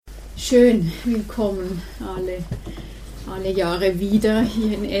Schön, willkommen alle Jahre wieder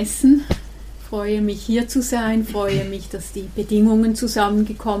hier in Essen. Ich freue mich, hier zu sein, freue mich, dass die Bedingungen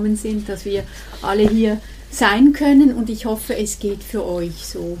zusammengekommen sind, dass wir alle hier sein können, und ich hoffe, es geht für euch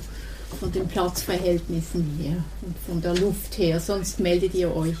so von den Platzverhältnissen her und von der Luft her, sonst meldet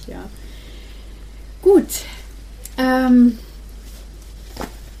ihr euch. Ja. Gut.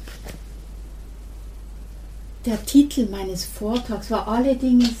 Der Titel meines Vortrags war Alle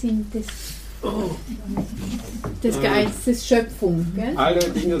Dinge sind des Geistes Schöpfung. Gell? Alle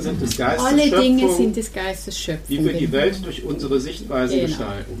Dinge sind des Geistes Alle Schöpfung. Dinge sind des Geistes Schöpfung. Die wir die Welt durch unsere Sichtweisen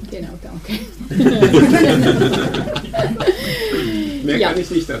gestalten. Genau, danke. Mehr kann ich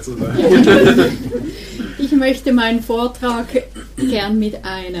nicht dazu sagen. Ich möchte meinen Vortrag gern mit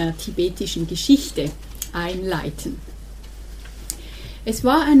einer tibetischen Geschichte einleiten. Es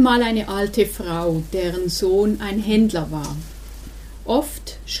war einmal eine alte Frau, deren Sohn ein Händler war.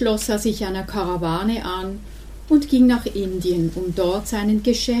 Oft schloss er sich einer Karawane an und ging nach Indien, um dort seinen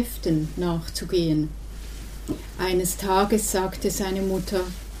Geschäften nachzugehen. Eines Tages sagte seine Mutter: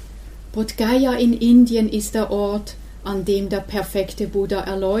 Bodh Gaya in Indien ist der Ort, an dem der perfekte Buddha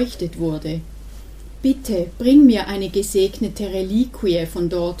erleuchtet wurde. Bitte bring mir eine gesegnete Reliquie von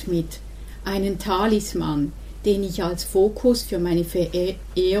dort mit, einen Talisman, den ich als Fokus für meine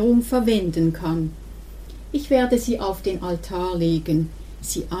Verehrung verwenden kann. Ich werde sie auf den Altar legen,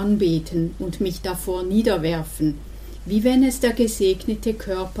 sie anbeten und mich davor niederwerfen, wie wenn es der gesegnete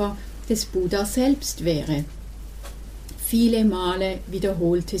Körper des Buddha selbst wäre. Viele Male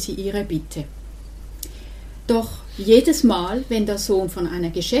wiederholte sie ihre Bitte. Doch jedes Mal, wenn der Sohn von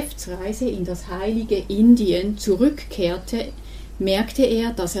einer Geschäftsreise in das heilige Indien zurückkehrte, merkte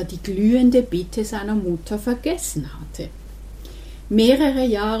er, dass er die glühende Bitte seiner Mutter vergessen hatte. Mehrere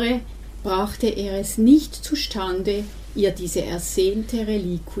Jahre brachte er es nicht zustande, ihr diese ersehnte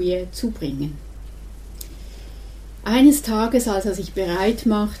Reliquie zu bringen. Eines Tages, als er sich bereit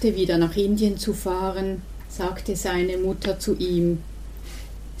machte, wieder nach Indien zu fahren, sagte seine Mutter zu ihm: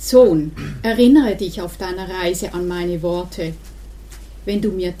 Sohn, erinnere dich auf deiner Reise an meine Worte. Wenn du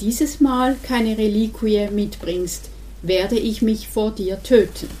mir dieses Mal keine Reliquie mitbringst, werde ich mich vor dir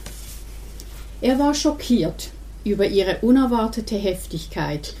töten. Er war schockiert über ihre unerwartete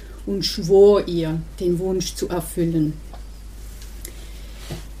Heftigkeit und schwor ihr, den Wunsch zu erfüllen.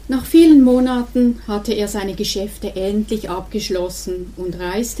 Nach vielen Monaten hatte er seine Geschäfte endlich abgeschlossen und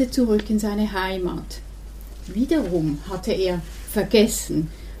reiste zurück in seine Heimat. Wiederum hatte er vergessen,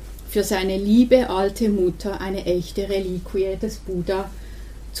 für seine liebe alte Mutter eine echte Reliquie des Buddha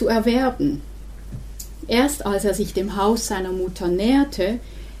zu erwerben. Erst als er sich dem Haus seiner Mutter näherte,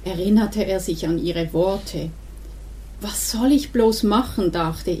 erinnerte er sich an ihre Worte. Was soll ich bloß machen,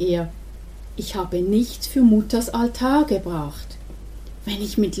 dachte er. Ich habe nichts für Mutters Altar gebracht. Wenn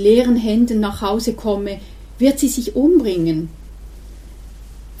ich mit leeren Händen nach Hause komme, wird sie sich umbringen.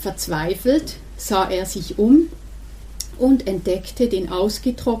 Verzweifelt sah er sich um und entdeckte den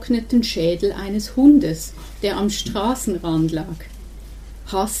ausgetrockneten Schädel eines Hundes, der am Straßenrand lag.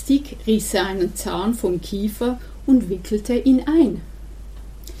 Hastig riss er einen Zahn vom Kiefer und wickelte ihn ein.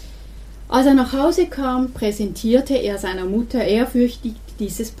 Als er nach Hause kam, präsentierte er seiner Mutter ehrfürchtig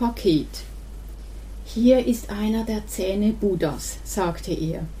dieses Paket. Hier ist einer der Zähne Buddhas, sagte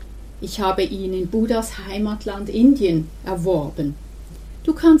er. Ich habe ihn in Buddhas Heimatland Indien erworben.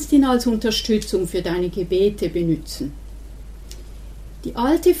 Du kannst ihn als Unterstützung für deine Gebete benutzen. Die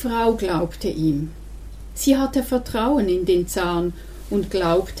alte Frau glaubte ihm. Sie hatte Vertrauen in den Zahn und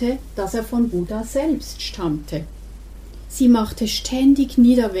glaubte, dass er von Buddha selbst stammte. Sie machte ständig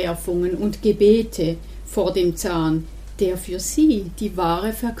Niederwerfungen und Gebete vor dem Zahn, der für sie die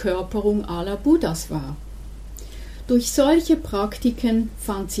wahre Verkörperung aller Buddhas war. Durch solche Praktiken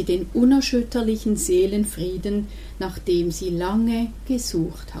fand sie den unerschütterlichen Seelenfrieden, nach dem sie lange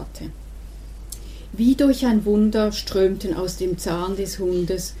gesucht hatte. Wie durch ein Wunder strömten aus dem Zahn des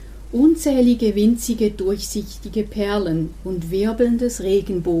Hundes unzählige winzige durchsichtige Perlen und wirbelndes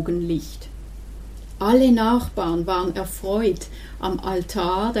Regenbogenlicht. Alle Nachbarn waren erfreut, am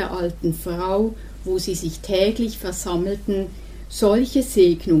Altar der alten Frau, wo sie sich täglich versammelten, solche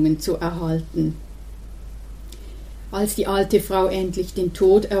Segnungen zu erhalten. Als die alte Frau endlich den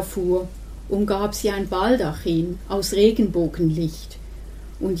Tod erfuhr, umgab sie ein Baldachin aus Regenbogenlicht,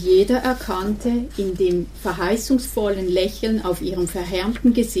 und jeder erkannte in dem verheißungsvollen Lächeln auf ihrem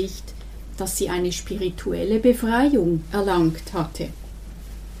verhärmten Gesicht, dass sie eine spirituelle Befreiung erlangt hatte.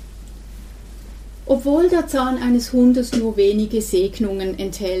 Obwohl der Zahn eines Hundes nur wenige Segnungen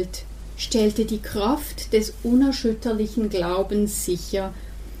enthält, stellte die Kraft des unerschütterlichen Glaubens sicher,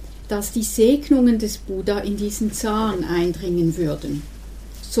 dass die Segnungen des Buddha in diesen Zahn eindringen würden.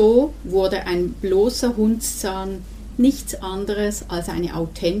 So wurde ein bloßer Hundszahn nichts anderes als eine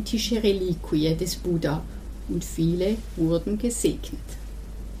authentische Reliquie des Buddha und viele wurden gesegnet.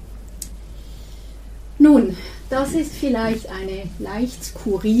 Nun, das ist vielleicht eine leicht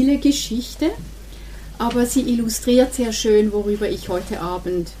skurrile Geschichte, aber sie illustriert sehr schön, worüber ich heute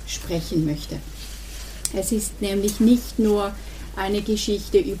Abend sprechen möchte. Es ist nämlich nicht nur eine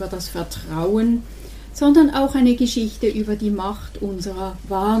Geschichte über das Vertrauen, sondern auch eine Geschichte über die Macht unserer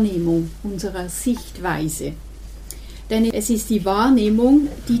Wahrnehmung, unserer Sichtweise. Denn es ist die Wahrnehmung,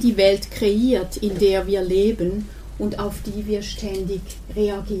 die die Welt kreiert, in der wir leben und auf die wir ständig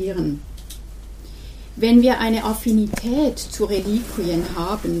reagieren. Wenn wir eine Affinität zu Reliquien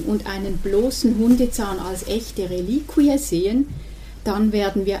haben und einen bloßen Hundezahn als echte Reliquie sehen, dann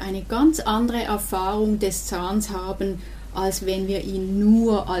werden wir eine ganz andere Erfahrung des Zahns haben, als wenn wir ihn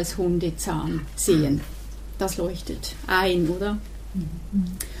nur als Hundezahn sehen. Das leuchtet ein, oder?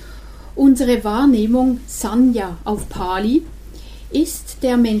 Unsere Wahrnehmung, Sanya auf Pali, ist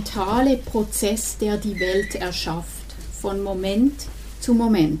der mentale Prozess, der die Welt erschafft, von Moment zu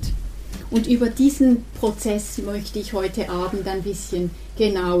Moment. Und über diesen Prozess möchte ich heute Abend ein bisschen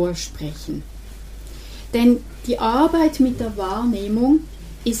genauer sprechen. Denn die Arbeit mit der Wahrnehmung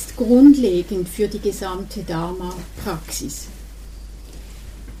ist grundlegend für die gesamte Dharmapraxis.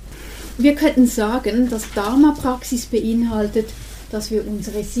 Wir könnten sagen, dass Dharmapraxis beinhaltet, dass wir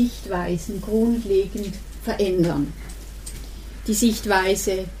unsere Sichtweisen grundlegend verändern. Die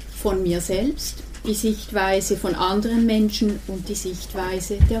Sichtweise von mir selbst, die Sichtweise von anderen Menschen und die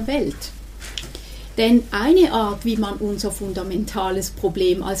Sichtweise der Welt. Denn eine Art, wie man unser fundamentales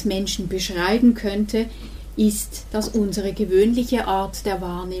Problem als Menschen beschreiben könnte, ist, dass unsere gewöhnliche Art der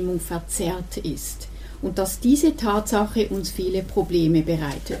Wahrnehmung verzerrt ist und dass diese Tatsache uns viele Probleme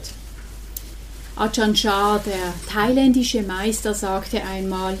bereitet. Ajahn Chah, der thailändische Meister, sagte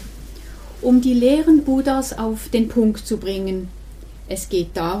einmal, um die Lehren Buddhas auf den Punkt zu bringen, es geht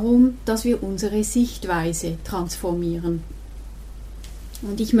darum, dass wir unsere Sichtweise transformieren.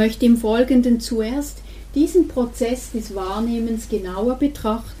 Und ich möchte im Folgenden zuerst diesen Prozess des Wahrnehmens genauer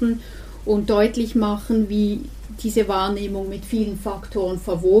betrachten und deutlich machen, wie diese Wahrnehmung mit vielen Faktoren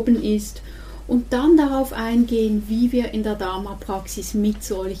verwoben ist und dann darauf eingehen, wie wir in der Dharmapraxis mit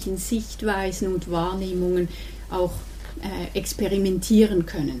solchen Sichtweisen und Wahrnehmungen auch experimentieren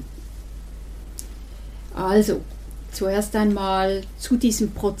können. Also, zuerst einmal zu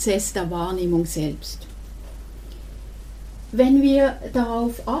diesem Prozess der Wahrnehmung selbst. Wenn wir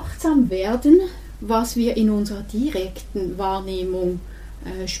darauf achtsam werden, was wir in unserer direkten Wahrnehmung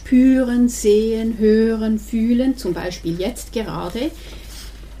spüren, sehen, hören, fühlen, zum Beispiel jetzt gerade,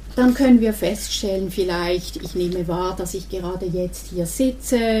 dann können wir feststellen, vielleicht, ich nehme wahr, dass ich gerade jetzt hier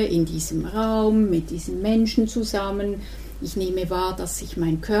sitze, in diesem Raum, mit diesen Menschen zusammen. Ich nehme wahr, dass sich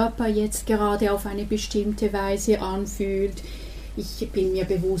mein Körper jetzt gerade auf eine bestimmte Weise anfühlt. Ich bin mir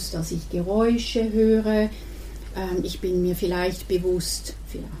bewusst, dass ich Geräusche höre. Ich bin mir vielleicht bewusst,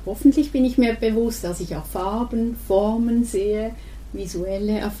 hoffentlich bin ich mir bewusst, dass ich auch Farben, Formen sehe,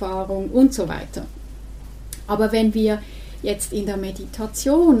 visuelle Erfahrung und so weiter. Aber wenn wir jetzt in der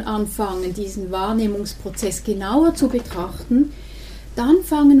Meditation anfangen, diesen Wahrnehmungsprozess genauer zu betrachten, dann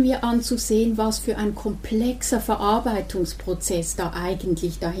fangen wir an zu sehen, was für ein komplexer Verarbeitungsprozess da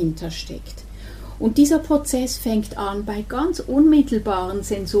eigentlich dahinter steckt. Und dieser Prozess fängt an bei ganz unmittelbaren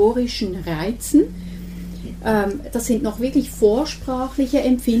sensorischen Reizen. Das sind noch wirklich vorsprachliche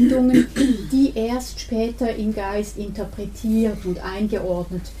Empfindungen, die erst später im Geist interpretiert und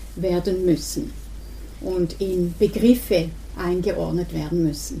eingeordnet werden müssen und in Begriffe eingeordnet werden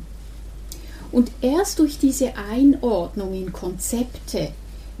müssen. Und erst durch diese Einordnung in Konzepte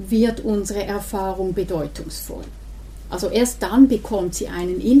wird unsere Erfahrung bedeutungsvoll. Also erst dann bekommt sie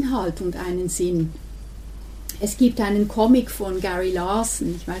einen Inhalt und einen Sinn. Es gibt einen Comic von Gary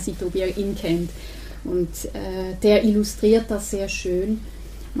Larson, ich weiß nicht, ob ihr ihn kennt, und der illustriert das sehr schön.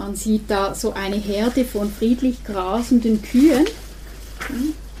 Man sieht da so eine Herde von friedlich grasenden Kühen.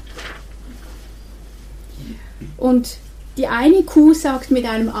 Und die eine Kuh sagt mit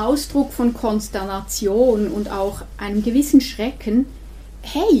einem Ausdruck von Konsternation und auch einem gewissen Schrecken,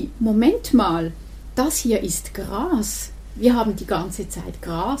 hey, Moment mal, das hier ist Gras. Wir haben die ganze Zeit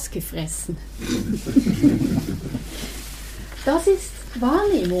Gras gefressen. Das ist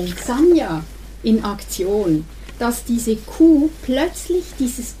Wahrnehmung, Sanya in Aktion, dass diese Kuh plötzlich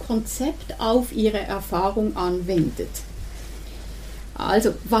dieses Konzept auf ihre Erfahrung anwendet.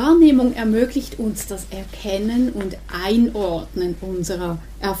 Also Wahrnehmung ermöglicht uns das Erkennen und Einordnen unserer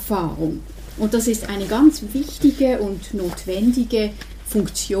Erfahrung. Und das ist eine ganz wichtige und notwendige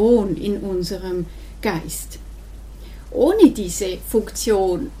Funktion in unserem Geist. Ohne diese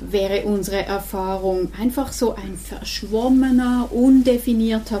Funktion wäre unsere Erfahrung einfach so ein verschwommener,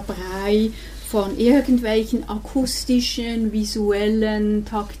 undefinierter Brei von irgendwelchen akustischen, visuellen,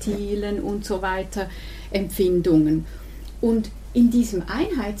 taktilen und so weiter Empfindungen. Und in diesem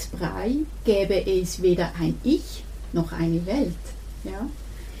Einheitsbrei gäbe es weder ein Ich noch eine Welt. Ja?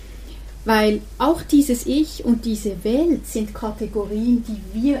 Weil auch dieses Ich und diese Welt sind Kategorien,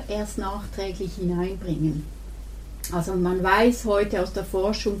 die wir erst nachträglich hineinbringen. Also man weiß heute aus der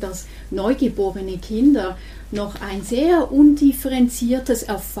Forschung, dass neugeborene Kinder noch ein sehr undifferenziertes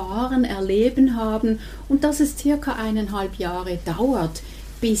Erfahren, Erleben haben und dass es circa 1,5 Jahre dauert,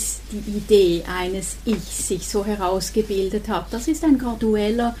 bis die Idee eines Ichs sich so herausgebildet hat. Das ist ein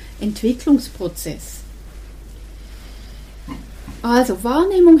gradueller Entwicklungsprozess. Also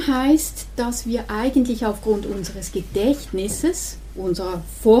Wahrnehmung heißt, dass wir eigentlich aufgrund unseres Gedächtnisses, unserer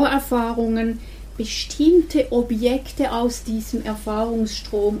Vorerfahrungen, bestimmte Objekte aus diesem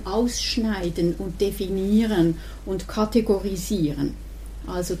Erfahrungsstrom ausschneiden und definieren und kategorisieren.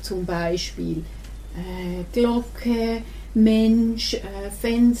 Also zum Beispiel Glocke, Mensch,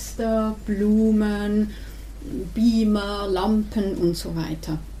 Fenster, Blumen, Beamer, Lampen und so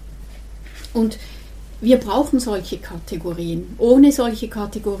weiter. Und wir brauchen solche Kategorien. Ohne solche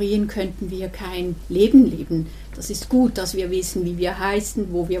Kategorien könnten wir kein Leben leben. Das ist gut, dass wir wissen, wie wir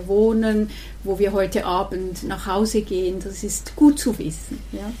heißen, wo wir wohnen, wo wir heute Abend nach Hause gehen. Das ist gut zu wissen.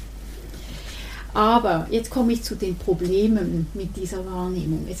 Ja? Aber jetzt komme ich zu den Problemen mit dieser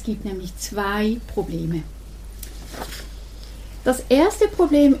Wahrnehmung. Es gibt nämlich 2 Probleme. Das erste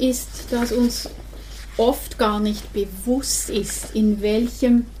Problem ist, dass uns oft gar nicht bewusst ist, in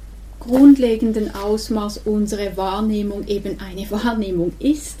welchem grundlegenden Ausmaß unsere Wahrnehmung eben eine Wahrnehmung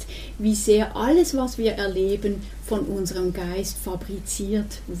ist, wie sehr alles, was wir erleben, von unserem Geist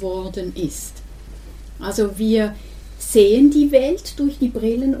fabriziert worden ist. Also wir sehen die Welt durch die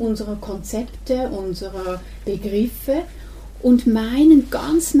Brillen unserer Konzepte, unserer Begriffe und meinen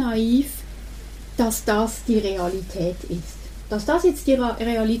ganz naiv, dass das die Realität ist. Dass das jetzt die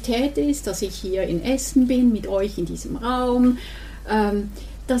Realität ist, dass ich hier in Essen bin, mit euch in diesem Raum,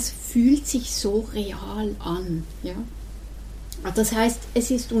 das fühlt sich so real an. Ja? Das heißt,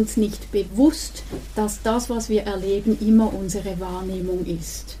 es ist uns nicht bewusst, dass das, was wir erleben, immer unsere Wahrnehmung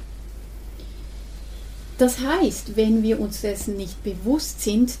ist. Das heißt, wenn wir uns dessen nicht bewusst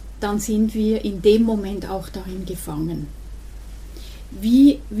sind, dann sind wir in dem Moment auch darin gefangen.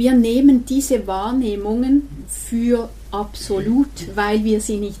 Wir nehmen diese Wahrnehmungen für absolut, weil wir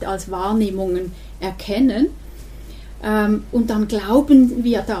sie nicht als Wahrnehmungen erkennen. Und dann glauben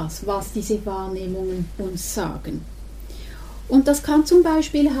wir das, was diese Wahrnehmungen uns sagen. Und das kann zum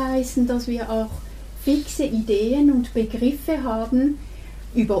Beispiel heißen, dass wir auch fixe Ideen und Begriffe haben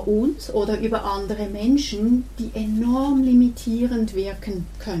über uns oder über andere Menschen, die enorm limitierend wirken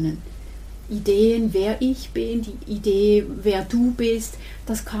können. Ideen, wer ich bin, die Idee, wer du bist,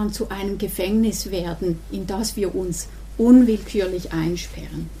 das kann zu einem Gefängnis werden, in das wir uns unwillkürlich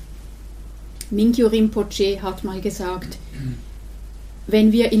einsperren. Minkyo Rinpoche hat mal gesagt,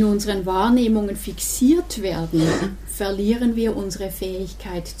 wenn wir in unseren Wahrnehmungen fixiert werden, verlieren wir unsere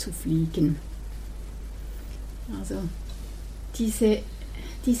Fähigkeit zu fliegen. Also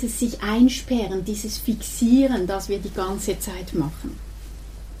dieses sich einsperren, dieses Fixieren, das wir die ganze Zeit machen.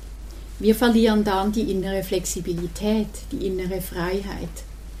 Wir verlieren dann die innere Flexibilität, die innere Freiheit.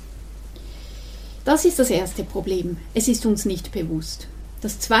 Das ist das erste Problem. Es ist uns nicht bewusst.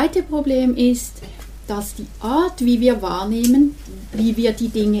 Das zweite Problem ist, dass die Art, wie wir wahrnehmen, wie wir die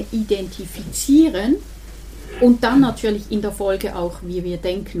Dinge identifizieren und dann natürlich in der Folge auch, wie wir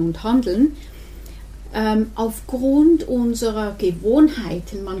denken und handeln, aufgrund unserer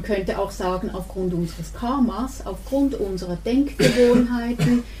Gewohnheiten, man könnte auch sagen aufgrund unseres Karmas, aufgrund unserer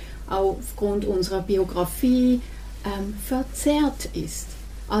Denkgewohnheiten, aufgrund unserer Biografie verzerrt ist.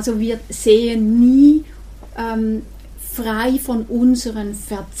 Also wir sehen nie frei von unseren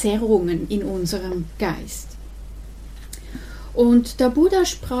Verzerrungen in unserem Geist. Und der Buddha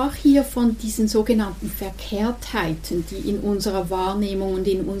sprach hier von diesen sogenannten Verkehrtheiten, die in unserer Wahrnehmung und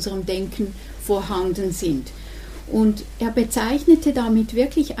in unserem Denken vorhanden sind. Und er bezeichnete damit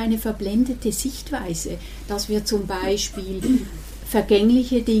wirklich eine verblendete Sichtweise, dass wir zum Beispiel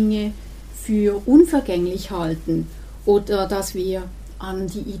vergängliche Dinge für unvergänglich halten oder dass wir an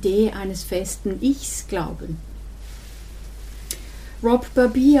die Idee eines festen Ichs glauben. Rob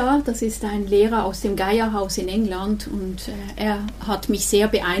Barbier, das ist ein Lehrer aus dem Geierhaus in England und er hat mich sehr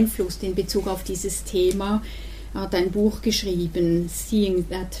beeinflusst in Bezug auf dieses Thema. Er hat ein Buch geschrieben, Seeing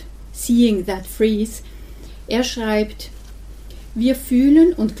That Frees. Er schreibt, wir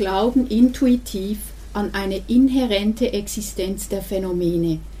fühlen und glauben intuitiv, an eine inhärente Existenz der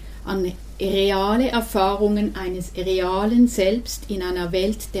Phänomene, an reale Erfahrungen eines realen Selbst in einer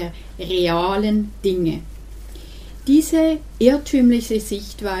Welt der realen Dinge. Diese irrtümliche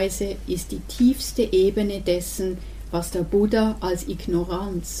Sichtweise ist die tiefste Ebene dessen, was der Buddha als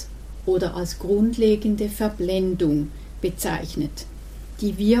Ignoranz oder als grundlegende Verblendung bezeichnet,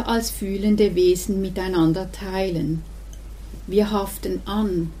 die wir als fühlende Wesen miteinander teilen. Wir haften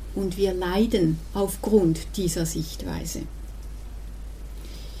an und wir leiden aufgrund dieser Sichtweise.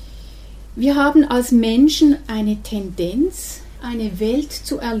 Wir haben als Menschen eine Tendenz, eine Welt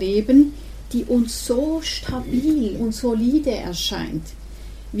zu erleben, die uns so stabil und solide erscheint.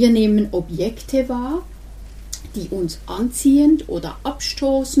 Wir nehmen Objekte wahr, die uns anziehend oder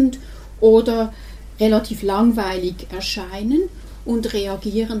abstoßend oder relativ langweilig erscheinen und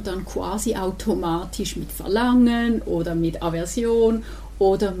reagieren dann quasi automatisch mit Verlangen oder mit Aversion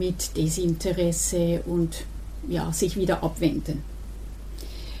oder mit Desinteresse und sich wieder abwenden.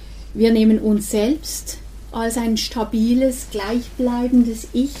 Wir nehmen uns selbst als ein stabiles, gleichbleibendes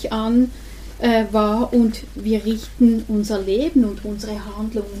Ich wahr und wir richten unser Leben und unsere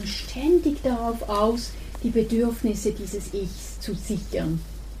Handlungen ständig darauf aus, die Bedürfnisse dieses Ichs zu sichern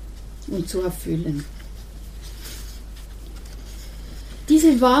und zu erfüllen.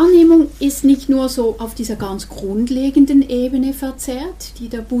 Diese Wahrnehmung ist nicht nur so auf dieser ganz grundlegenden Ebene verzerrt, die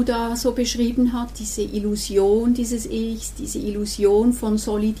der Buddha so beschrieben hat, diese Illusion dieses Ichs, diese Illusion von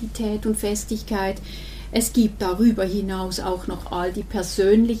Solidität und Festigkeit. Es gibt darüber hinaus auch noch all die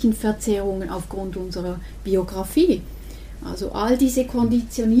persönlichen Verzerrungen aufgrund unserer Biografie. Also all diese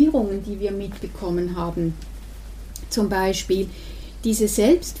Konditionierungen, die wir mitbekommen haben. Zum Beispiel diese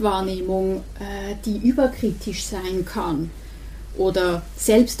Selbstwahrnehmung, die überkritisch sein kann oder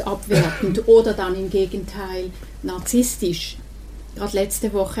selbstabwertend oder dann im Gegenteil narzisstisch. Gerade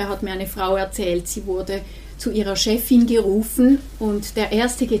letzte Woche hat mir eine Frau erzählt, sie wurde zu ihrer Chefin gerufen und der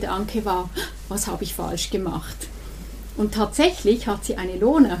erste Gedanke war, was habe ich falsch gemacht? Und tatsächlich hat sie eine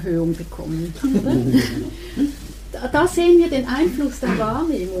Lohnerhöhung bekommen. Da sehen wir den Einfluss der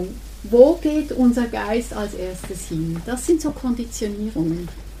Wahrnehmung. Wo geht unser Geist als erstes hin? Das sind so Konditionierungen.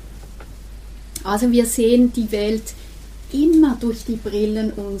 Also wir sehen die Welt immer durch die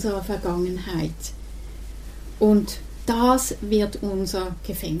Brillen unserer Vergangenheit. Und das wird unser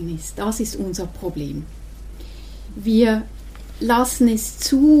Gefängnis, das ist unser Problem. Wir lassen es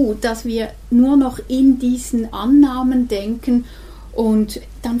zu, dass wir nur noch in diesen Annahmen denken und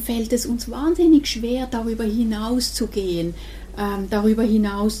dann fällt es uns wahnsinnig schwer, darüber hinaus zu gehen, darüber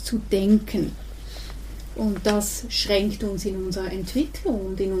hinaus zu denken. Und das schränkt uns in unserer Entwicklung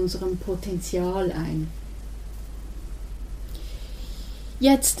und in unserem Potenzial ein.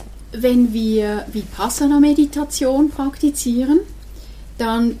 Jetzt, wenn wir Vipassana-Meditation praktizieren,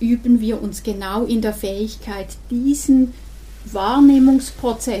 dann üben wir uns genau in der Fähigkeit, diesen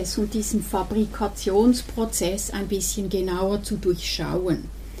Wahrnehmungsprozess und diesen Fabrikationsprozess ein bisschen genauer zu durchschauen.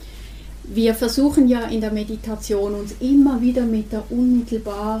 Wir versuchen ja in der Meditation uns immer wieder mit der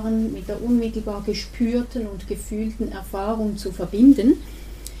unmittelbar gespürten und gefühlten Erfahrung zu verbinden.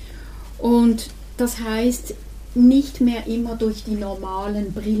 Und das heißt, nicht mehr immer durch die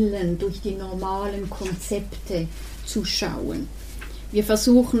normalen Brillen, durch die normalen Konzepte zu schauen. Wir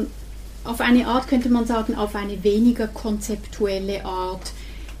versuchen auf eine Art, könnte man sagen, auf eine weniger konzeptuelle Art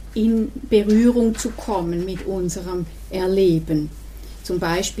in Berührung zu kommen mit unserem Erleben. Zum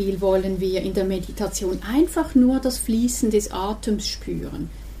Beispiel wollen wir in der Meditation einfach nur das Fließen des Atems spüren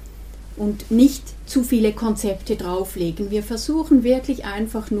und nicht zu viele Konzepte drauflegen. Wir versuchen wirklich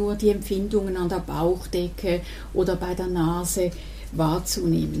einfach nur die Empfindungen an der Bauchdecke oder bei der Nase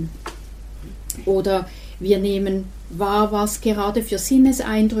wahrzunehmen. Oder wir nehmen wahr, was gerade für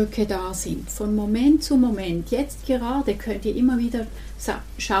Sinneseindrücke da sind. Von Moment zu Moment, jetzt gerade könnt ihr immer wieder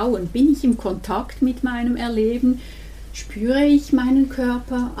schauen, bin ich im Kontakt mit meinem Erleben? Spüre ich meinen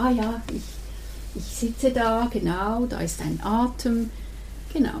Körper? Ah ja, ich sitze da, genau, da ist ein Atem.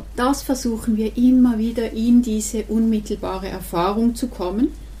 Genau, das versuchen wir immer wieder in diese unmittelbare Erfahrung zu kommen,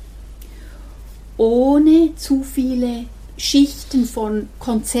 ohne zu viele Schichten von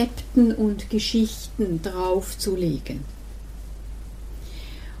Konzepten und Geschichten draufzulegen.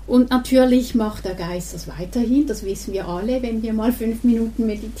 Und natürlich macht der Geist das weiterhin, das wissen wir alle, wenn wir mal 5 Minuten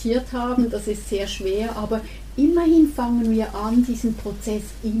meditiert haben, das ist sehr schwer, aber immerhin fangen wir an, diesen Prozess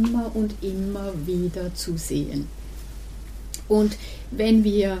immer und immer wieder zu sehen. Und wenn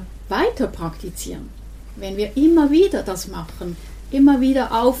wir weiter praktizieren, wenn wir immer wieder das machen, immer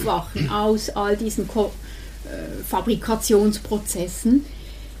wieder aufwachen aus all diesen Fabrikationsprozessen,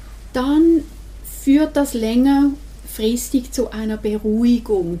 dann führt das kurzfristig zu einer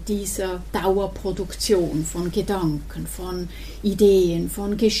Beruhigung dieser Dauerproduktion von Gedanken, von Ideen,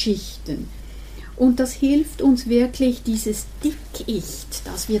 von Geschichten. Und das hilft uns wirklich, dieses Dickicht,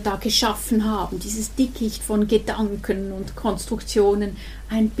 das wir da geschaffen haben, dieses Dickicht von Gedanken und Konstruktionen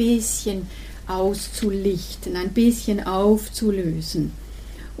ein bisschen auszulichten, ein bisschen aufzulösen.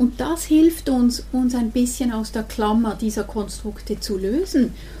 Und das hilft uns ein bisschen aus der Klammer dieser Konstrukte zu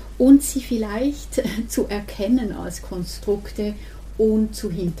lösen und sie vielleicht zu erkennen als Konstrukte und zu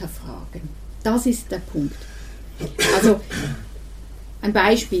hinterfragen. Das ist der Punkt. Also ein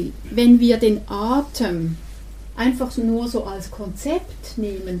Beispiel, wenn wir den Atem einfach nur so als Konzept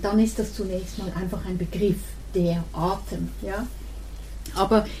nehmen, dann ist das zunächst mal einfach ein Begriff, der Atem. Ja?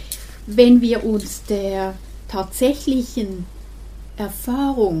 Aber wenn wir uns der tatsächlichen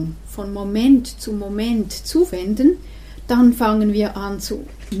Erfahrung von Moment zu Moment zuwenden, dann fangen wir an zu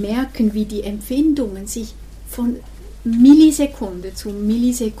merken, wie die Empfindungen sich von Millisekunde zu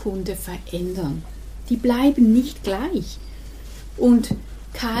Millisekunde verändern. Die bleiben nicht gleich. Und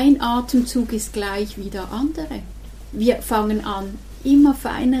kein Atemzug ist gleich wie der andere. Wir fangen an, immer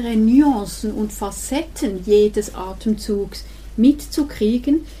feinere Nuancen und Facetten jedes Atemzugs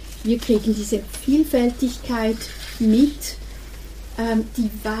mitzukriegen. Wir kriegen diese Vielfältigkeit mit, die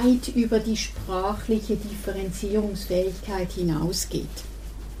weit über die sprachliche Differenzierungsfähigkeit hinausgeht.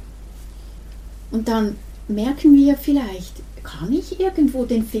 Und dann merken wir vielleicht, kann ich irgendwo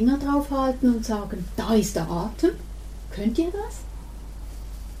den Finger drauf halten und sagen, da ist der Atem? Könnt ihr das?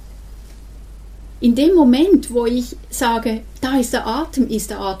 In dem Moment, wo ich sage, da ist der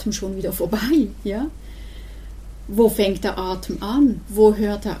Atem schon wieder vorbei. Ja? Wo fängt der Atem an? Wo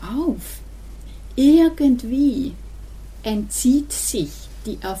hört er auf? Irgendwie entzieht sich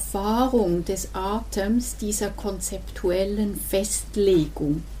die Erfahrung des Atems dieser konzeptuellen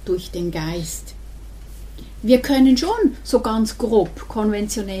Festlegung durch den Geist. Wir können schon so ganz grob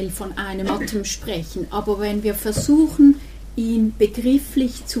konventionell von einem Atem sprechen, aber wenn wir versuchen, ihn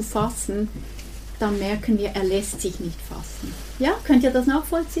begrifflich zu fassen, dann merken wir, er lässt sich nicht fassen. Ja, könnt ihr das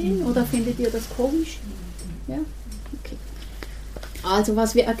nachvollziehen oder findet ihr das komisch? Ja, okay. Also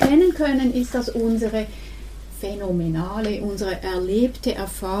was wir erkennen können, ist, dass unsere phänomenale, unsere erlebte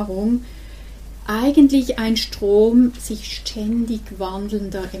Erfahrung eigentlich ein Strom sich ständig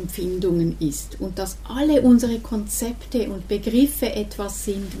wandelnder Empfindungen ist und dass alle unsere Konzepte und Begriffe etwas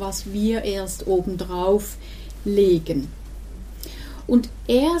sind, was wir erst obendrauf legen. Und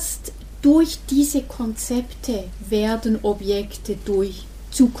erst durch diese Konzepte werden Objekte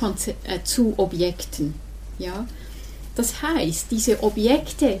zu Objekten. Ja? Das heißt, diese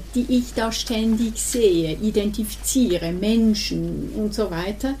Objekte, die ich da ständig sehe, identifiziere, Menschen und so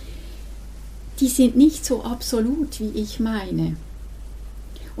weiter, die sind nicht so absolut, wie ich meine.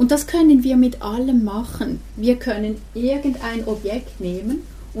 Und das können wir mit allem machen. Wir können irgendein Objekt nehmen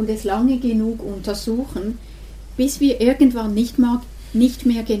und es lange genug untersuchen, bis wir irgendwann nicht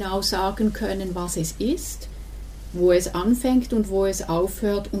mehr genau sagen können, was es ist, wo es anfängt und wo es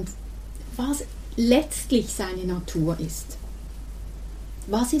aufhört und was letztlich seine Natur ist.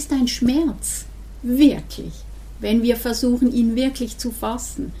 Was ist ein Schmerz? Wirklich, wenn wir versuchen, ihn wirklich zu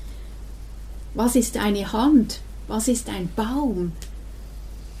fassen. Was ist eine Hand? Was ist ein Baum?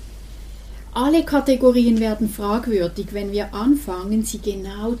 Alle Kategorien werden fragwürdig, wenn wir anfangen, sie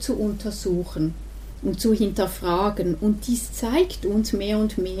genau zu untersuchen und zu hinterfragen. Und dies zeigt uns mehr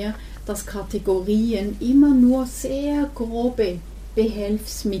und mehr, dass Kategorien immer nur sehr grobe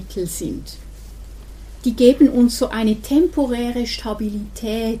Behelfsmittel sind. Die geben uns so eine temporäre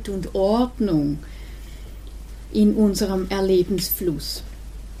Stabilität und Ordnung in unserem Erlebensfluss.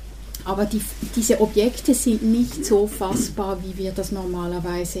 Aber diese Objekte sind nicht so fassbar, wie wir das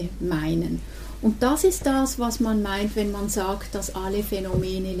normalerweise meinen. Und das ist das, was man meint, wenn man sagt, dass alle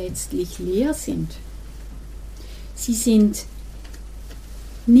Phänomene letztlich leer sind. Sie sind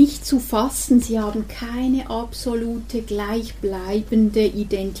nicht zu fassen, sie haben keine absolute gleichbleibende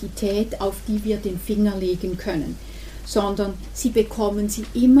Identität, auf die wir den Finger legen können, sondern sie bekommen sie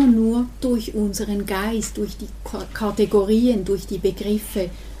immer nur durch unseren Geist, durch die Kategorien, durch die Begriffe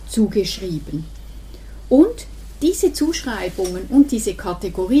zugeschrieben. Und diese Zuschreibungen und diese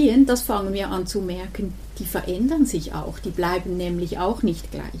Kategorien, das fangen wir an zu merken, die verändern sich auch, die bleiben nämlich auch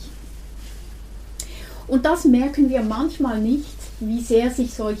nicht gleich. Und das merken wir manchmal nicht, wie sehr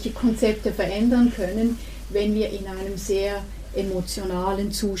sich solche Konzepte verändern können, wenn wir in einem sehr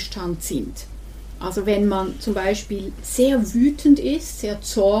emotionalen Zustand sind. Also wenn man zum Beispiel sehr wütend ist, sehr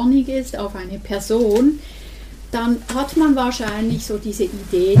zornig ist auf eine Person, dann hat man wahrscheinlich so diese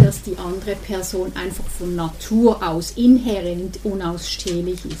Idee, dass die andere Person einfach von Natur aus inhärent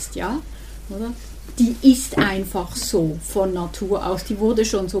unausstehlich ist, ja? Oder? die ist einfach so von Natur aus, die wurde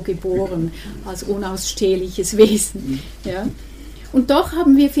schon so geboren als unausstehliches Wesen. Ja. Und doch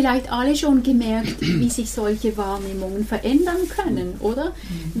haben wir vielleicht alle schon gemerkt, wie sich solche Wahrnehmungen verändern können, oder?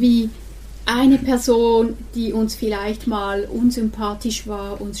 Wie eine Person, die uns vielleicht mal unsympathisch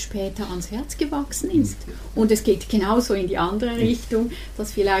war, uns später ans Herz gewachsen ist. Und es geht genauso in die andere Richtung,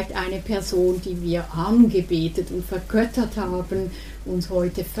 dass vielleicht eine Person, die wir angebetet und vergöttert haben, uns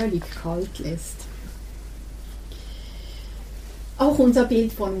heute völlig kalt lässt. Auch unser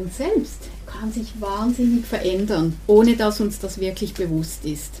Bild von uns selbst kann sich wahnsinnig verändern, ohne dass uns das wirklich bewusst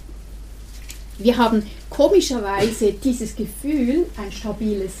ist. Wir haben komischerweise dieses Gefühl, ein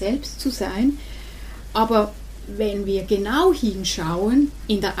stabiles Selbst zu sein, aber wenn wir genau hinschauen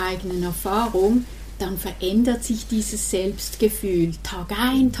in der eigenen Erfahrung, dann verändert sich dieses Selbstgefühl Tag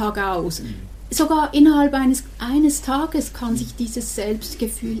ein, Tag aus. Sogar innerhalb eines Tages kann sich dieses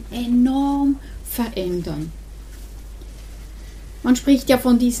Selbstgefühl enorm verändern. Man spricht ja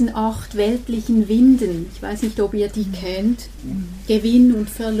von diesen 8 weltlichen Winden. Ich weiß nicht, ob ihr die kennt. Gewinn und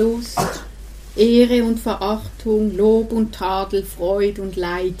Verlust, Ehre und Verachtung, Lob und Tadel, Freude und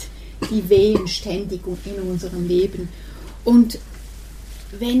Leid, die wehen ständig in unserem Leben. Und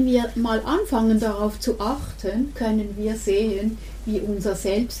wenn wir mal anfangen, darauf zu achten, können wir sehen, wie unser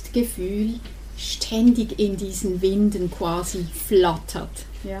Selbstgefühl ständig in diesen Winden quasi flattert.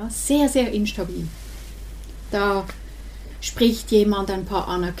 Ja, sehr, sehr instabil. Da spricht jemand ein paar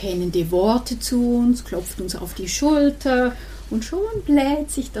anerkennende Worte zu uns, klopft uns auf die Schulter und schon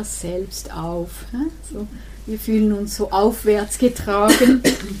bläht sich das Selbst auf. So, wir fühlen uns so aufwärts getragen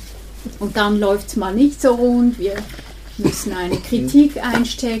und dann läuft es mal nicht so rund, wir müssen eine Kritik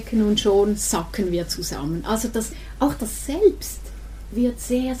einstecken und schon sacken wir zusammen. Also auch das Selbst wird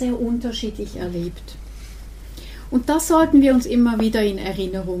sehr, sehr unterschiedlich erlebt. Und das sollten wir uns immer wieder in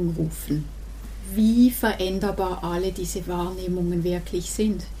Erinnerung rufen, wie veränderbar alle diese Wahrnehmungen wirklich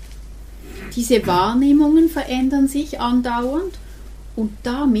sind. Diese Wahrnehmungen verändern sich andauernd und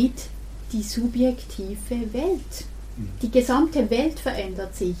damit die subjektive Welt. Die gesamte Welt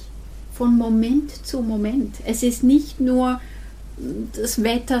verändert sich von Moment zu Moment. Es ist nicht nur das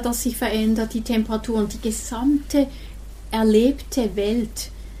Wetter, das sich verändert, die Temperaturen, die gesamte erlebte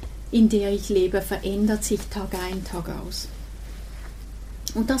Welt, in der ich lebe, verändert sich Tag ein, Tag aus.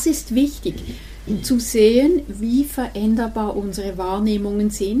 Und das ist wichtig, zu sehen, wie veränderbar unsere Wahrnehmungen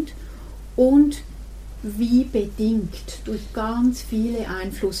sind und wie bedingt durch ganz viele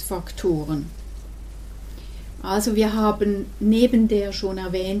Einflussfaktoren. Also wir haben neben der schon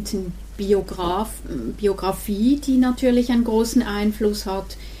erwähnten Biografie, die natürlich einen großen Einfluss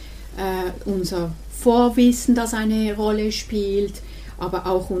hat, unser Vorwissen, das eine Rolle spielt, aber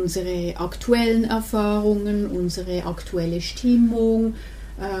auch unsere aktuellen Erfahrungen, unsere aktuelle Stimmung,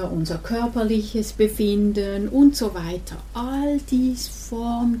 unser körperliches Befinden und so weiter. All dies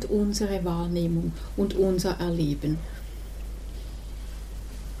formt unsere Wahrnehmung und unser Erleben.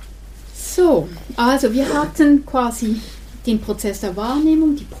 So, also wir hatten quasi den Prozess der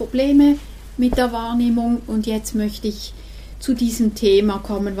Wahrnehmung, die Probleme mit der Wahrnehmung und jetzt möchte ich zu diesem Thema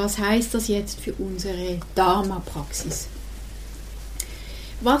kommen. Was heißt das jetzt für unsere Dharmapraxis?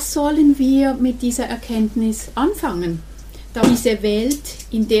 Was sollen wir mit dieser Erkenntnis anfangen? Da diese Welt,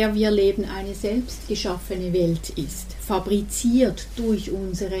 in der wir leben, eine selbst geschaffene Welt ist, fabriziert durch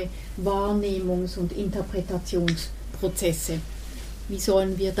unsere Wahrnehmungs- und Interpretationsprozesse. Wie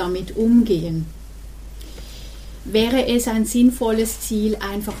sollen wir damit umgehen? Wäre es ein sinnvolles Ziel,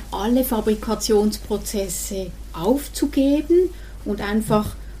 einfach alle Fabrikationsprozesse aufzugeben und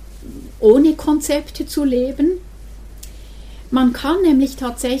einfach ohne Konzepte zu leben? Man kann nämlich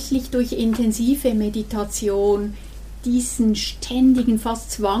tatsächlich durch intensive Meditation diesen ständigen, fast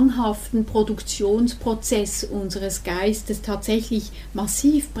zwanghaften Produktionsprozess unseres Geistes tatsächlich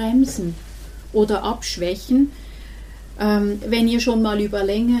massiv bremsen oder abschwächen. Wenn ihr schon mal über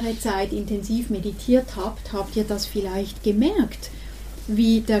längere Zeit intensiv meditiert habt, habt ihr das vielleicht gemerkt,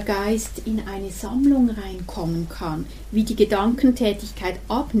 wie der Geist in eine Sammlung reinkommen kann, wie die Gedankentätigkeit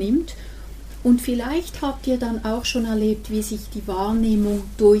abnimmt und vielleicht habt ihr dann auch schon erlebt, wie sich die Wahrnehmung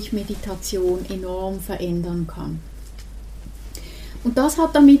durch Meditation enorm verändern kann. Und das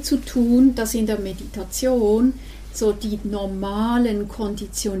hat damit zu tun, dass in der Meditation so die normalen,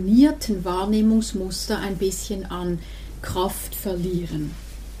 konditionierten Wahrnehmungsmuster ein bisschen an Kraft verlieren.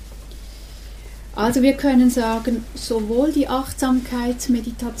 Also wir können sagen, sowohl die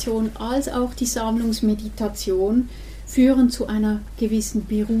Achtsamkeitsmeditation als auch die Sammlungsmeditation führen zu einer gewissen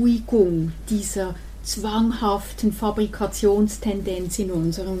Beruhigung dieser zwanghaften Fabrikationstendenz in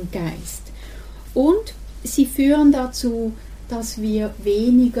unserem Geist. Und sie führen dazu, dass wir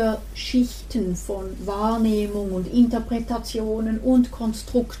weniger Schichten von Wahrnehmung und Interpretationen und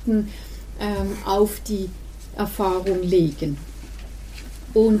Konstrukten auf die Erfahrung legen.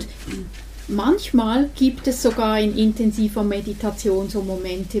 Und manchmal gibt es sogar in intensiver Meditation so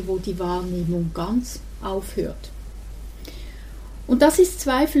Momente, wo die Wahrnehmung ganz aufhört. Und das ist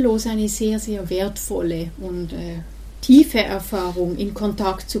zweifellos eine sehr, sehr wertvolle und tiefe Erfahrung, in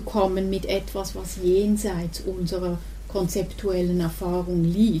Kontakt zu kommen mit etwas, was jenseits unserer konzeptuellen Erfahrung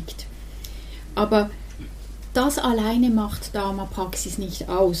liegt. Aber das alleine macht Dharmapraxis nicht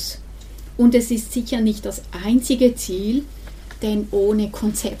aus. Und es ist sicher nicht das einzige Ziel, denn ohne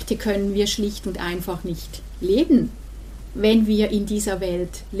Konzepte können wir schlicht und einfach nicht leben. Wenn wir in dieser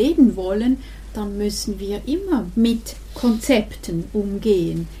Welt leben wollen, dann müssen wir immer mit Konzepten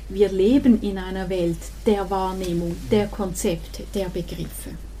umgehen. Wir leben in einer Welt der Wahrnehmung, der Konzepte, der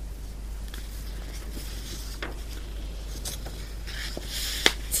Begriffe.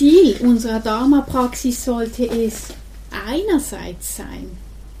 Ziel unserer Dharmapraxis sollte es einerseits sein,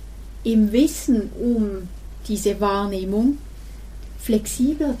 im Wissen um diese Wahrnehmung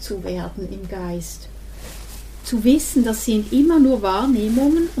flexibler zu werden im Geist. Zu wissen, das sind immer nur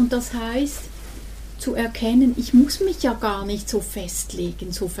Wahrnehmungen und das heißt, zu erkennen, ich muss mich ja gar nicht so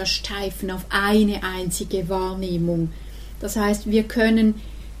festlegen, so versteifen auf eine einzige Wahrnehmung. Das heißt, wir können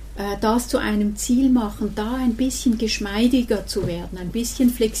das zu einem Ziel machen, da ein bisschen geschmeidiger zu werden, ein bisschen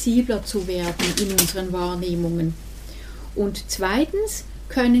flexibler zu werden in unseren Wahrnehmungen. Und zweitens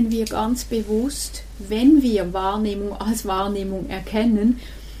können wir ganz bewusst, wenn wir Wahrnehmung als Wahrnehmung erkennen,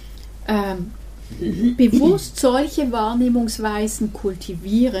 bewusst solche Wahrnehmungsweisen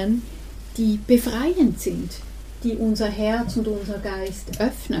kultivieren, die befreiend sind, die unser Herz und unser Geist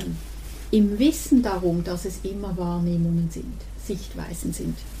öffnen, im Wissen darum, dass es immer Wahrnehmungen sind, Sichtweisen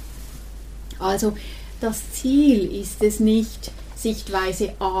sind. Also das Ziel ist es nicht,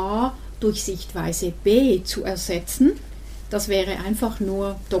 Sichtweise A durch Sichtweise B zu ersetzen, das wäre einfach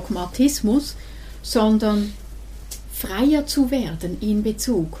nur Dogmatismus, sondern freier zu werden in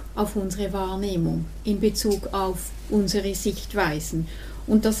Bezug auf unsere Wahrnehmung, in Bezug auf unsere Sichtweisen.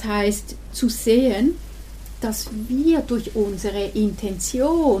 Und das heißt zu sehen, dass wir durch unsere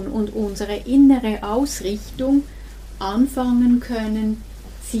Intention und unsere innere Ausrichtung anfangen können,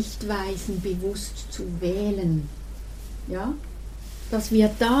 Sichtweisen bewusst zu wählen. Ja? Dass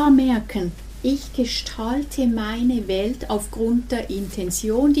wir da merken, ich gestalte meine Welt aufgrund der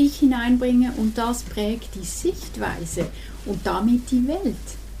Intention, die ich hineinbringe, und das prägt die Sichtweise und damit die Welt,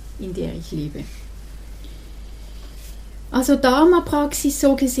 in der ich lebe. Also Dharmapraxis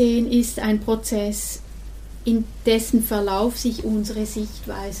so gesehen ist ein Prozess, in dessen Verlauf sich unsere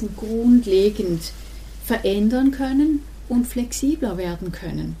Sichtweisen grundlegend verändern können und flexibler werden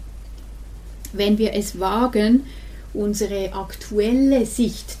können. Wenn wir es wagen, unsere aktuelle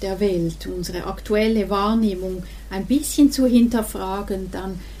Sicht der Welt, unsere aktuelle Wahrnehmung ein bisschen zu hinterfragen,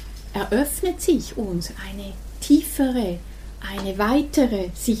 dann eröffnet sich uns eine tiefere, eine weitere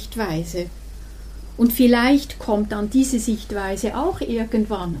Sichtweise. Und vielleicht kommt dann diese Sichtweise auch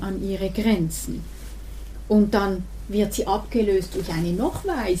irgendwann an ihre Grenzen. Und dann wird sie abgelöst durch eine noch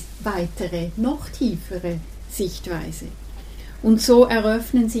weitere, noch tiefere Sichtweise. Und so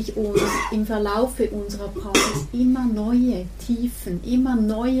eröffnen sich uns im Verlaufe unserer Praxis immer neue Tiefen, immer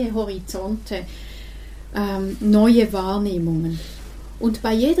neue Horizonte, neue Wahrnehmungen. Und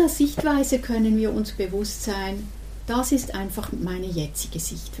bei jeder Sichtweise können wir uns bewusst sein, das ist einfach meine jetzige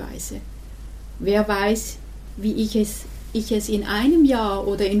Sichtweise. Wer weiß, wie ich es in einem Jahr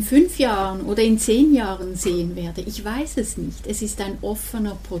oder in 5 Jahren oder in 10 Jahren sehen werde. Ich weiß es nicht. Es ist ein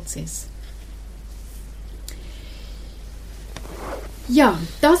offener Prozess. Ja,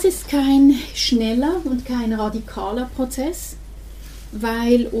 das ist kein schneller und kein radikaler Prozess,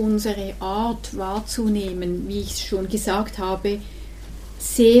 weil unsere Art wahrzunehmen, wie ich schon gesagt habe,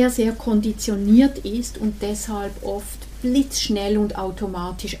 sehr, sehr konditioniert ist und deshalb oft blitzschnell und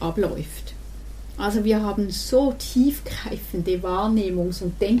automatisch abläuft. Also wir haben so tiefgreifende Wahrnehmungs-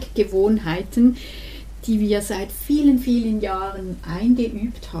 und Denkgewohnheiten, die wir seit vielen, vielen Jahren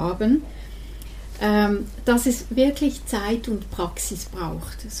eingeübt haben, dass es wirklich Zeit und Praxis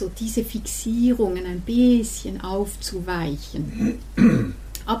braucht, so diese Fixierungen ein bisschen aufzuweichen.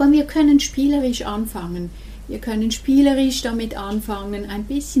 Aber wir können spielerisch anfangen. Wir können spielerisch damit anfangen, ein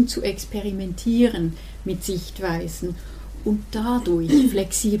bisschen zu experimentieren mit Sichtweisen und dadurch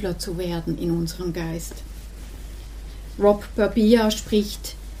flexibler zu werden in unserem Geist. Rob Burbea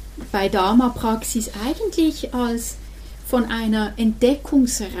spricht bei Dharmapraxis eigentlich als von einer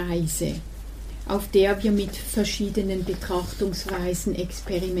Entdeckungsreise, auf der wir mit verschiedenen Betrachtungsweisen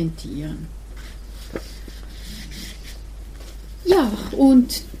experimentieren. Ja,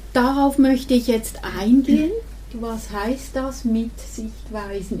 und darauf möchte ich jetzt eingehen. Was heißt das mit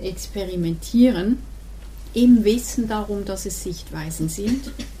Sichtweisen experimentieren? Im Wissen darum, dass es Sichtweisen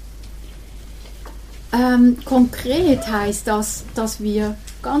sind. Konkret heißt das, dass wir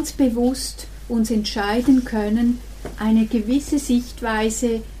ganz bewusst uns entscheiden können, eine gewisse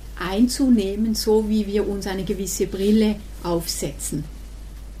Sichtweise einzunehmen, so wie wir uns eine gewisse Brille aufsetzen.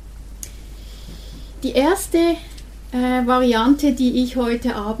 Die erste Variante, die ich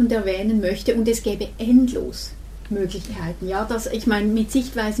heute Abend erwähnen möchte, und es gäbe endlos Möglichkeiten. Ja, ich meine, mit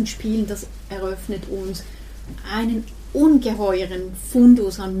Sichtweisen spielen, das eröffnet uns einen ungeheuren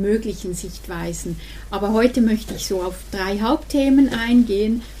Fundus an möglichen Sichtweisen. Aber heute möchte ich so auf 3 Hauptthemen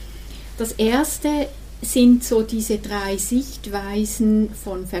eingehen. Das erste sind so diese 3 Sichtweisen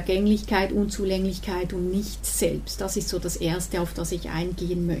von Vergänglichkeit, Unzulänglichkeit und Nicht-Selbst. Das ist so das erste, auf das ich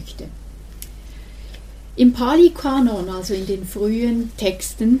eingehen möchte. Im Pali-Kanon, also in den frühen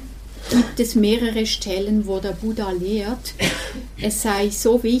Texten, gibt es mehrere Stellen, wo der Buddha lehrt, es sei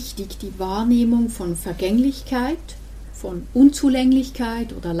so wichtig, die Wahrnehmung von Vergänglichkeit, von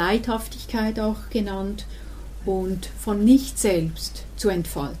Unzulänglichkeit oder Leidhaftigkeit auch genannt und von Nicht-Selbst zu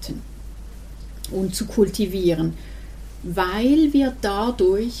entfalten und zu kultivieren, weil wir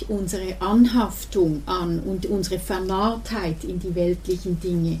dadurch unsere Anhaftung an und unsere Vernarrtheit in die weltlichen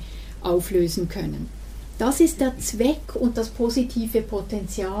Dinge auflösen können. Das ist der Zweck und das positive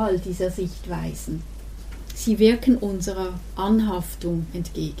Potenzial dieser Sichtweisen. Sie wirken unserer Anhaftung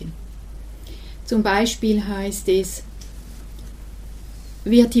entgegen. Zum Beispiel heißt es,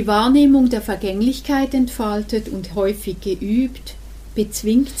 wird die Wahrnehmung der Vergänglichkeit entfaltet und häufig geübt,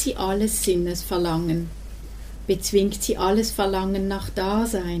 bezwingt sie alles Sinnesverlangen, bezwingt sie alles Verlangen nach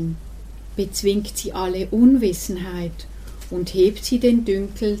Dasein, bezwingt sie alle Unwissenheit und hebt sie den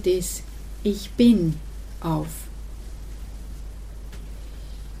Dünkel des Ich Bin auf.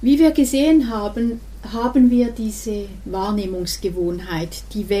 Wie wir gesehen haben, haben wir diese Wahrnehmungsgewohnheit,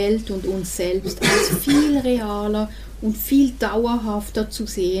 die Welt und uns selbst als viel realer und viel dauerhafter zu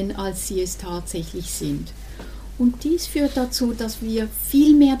sehen, als sie es tatsächlich sind. Und dies führt dazu, dass wir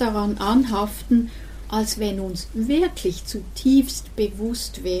viel mehr daran anhaften, als wenn uns wirklich zutiefst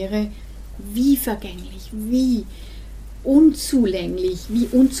bewusst wäre, wie vergänglich, wie unzulänglich, wie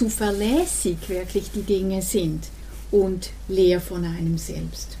unzuverlässig wirklich die Dinge sind und leer von einem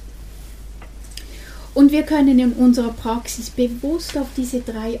selbst. Und wir können in unserer Praxis bewusst auf diese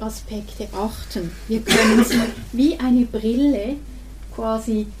 3 Aspekte achten. Wir können sie wie eine Brille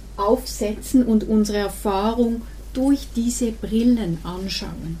quasi aufsetzen und unsere Erfahrung durch diese Brillen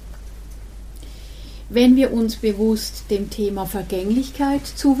anschauen. Wenn wir uns bewusst dem Thema Vergänglichkeit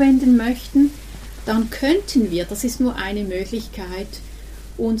zuwenden möchten, dann könnten wir, das ist nur eine Möglichkeit,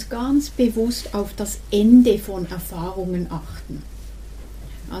 uns ganz bewusst auf das Ende von Erfahrungen achten.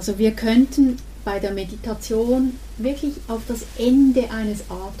 Also wir könnten bei der Meditation wirklich auf das Ende eines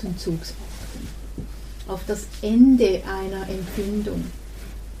Atemzugs achten, auf das Ende einer Empfindung.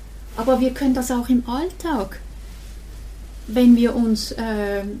 Aber wir können das auch im Alltag, wenn wir uns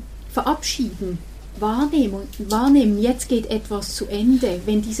verabschieden, wahrnehmen, jetzt geht etwas zu Ende,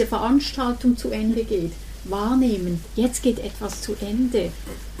 wenn diese Veranstaltung zu Ende geht, wahrnehmen, jetzt geht etwas zu Ende.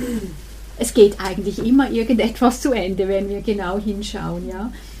 Es geht eigentlich immer irgendetwas zu Ende, wenn wir genau hinschauen.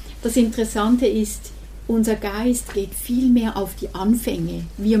 Ja? Das Interessante ist, unser Geist geht viel mehr auf die Anfänge.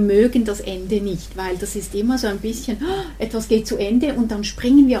 Wir mögen das Ende nicht, weil das ist immer so ein bisschen, etwas geht zu Ende und dann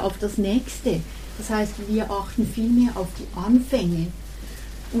springen wir auf das Nächste. Das heißt, wir achten viel mehr auf die Anfänge.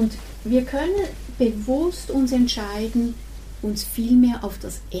 Und wir können bewusst uns entscheiden, uns viel mehr auf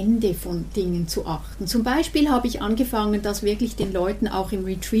das Ende von Dingen zu achten. Zum Beispiel habe ich angefangen, das wirklich den Leuten auch im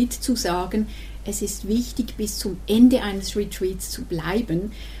Retreat zu sagen, es ist wichtig, bis zum Ende eines Retreats zu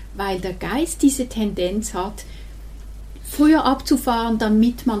bleiben, weil der Geist diese Tendenz hat, früher abzufahren,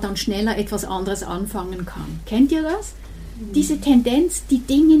 damit man dann schneller etwas anderes anfangen kann. Kennt ihr das? Diese Tendenz, die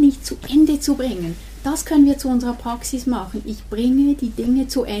Dinge nicht zu Ende zu bringen. Das können wir zu unserer Praxis machen. Ich bringe die Dinge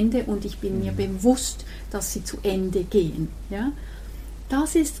zu Ende und ich bin mir bewusst, dass sie zu Ende gehen. Ja?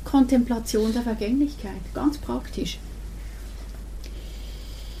 Das ist Kontemplation der Vergänglichkeit, ganz praktisch.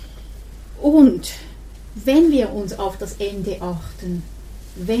 Und wenn wir uns auf das Ende achten,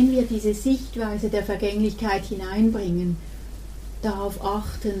 wenn wir diese Sichtweise der Vergänglichkeit hineinbringen, darauf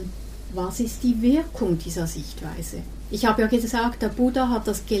achten, was ist die Wirkung dieser Sichtweise? Ich habe ja gesagt, der Buddha hat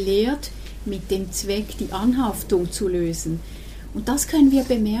das gelehrt, mit dem Zweck, die Anhaftung zu lösen. Und das können wir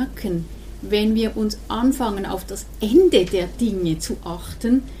bemerken, wenn wir uns anfangen, auf das Ende der Dinge zu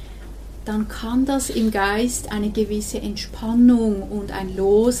achten, dann kann das im Geist eine gewisse Entspannung und ein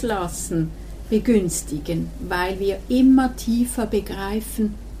Loslassen begünstigen, weil wir immer tiefer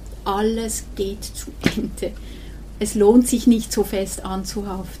begreifen, alles geht zu Ende. Es lohnt sich nicht so fest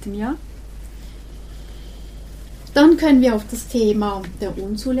anzuhaften, ja? Dann können wir auf das Thema der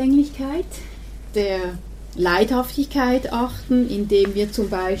Unzulänglichkeit, der Leidhaftigkeit achten, indem wir zum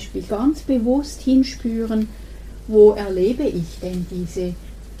Beispiel ganz bewusst hinspüren, wo erlebe ich denn diese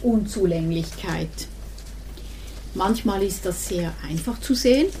Unzulänglichkeit. Manchmal ist das sehr einfach zu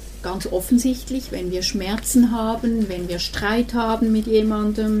sehen, ganz offensichtlich, wenn wir Schmerzen haben, wenn wir Streit haben mit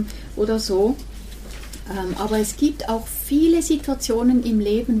jemandem oder so. Aber es gibt auch viele Situationen im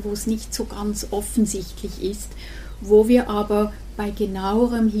Leben, wo es nicht so ganz offensichtlich ist, wo wir aber bei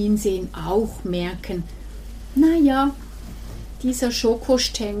genauerem Hinsehen auch merken, naja, dieser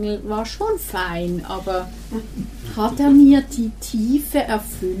Schokostängel war schon fein, aber hat er mir die tiefe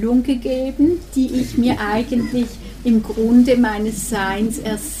Erfüllung gegeben, die ich mir eigentlich im Grunde meines Seins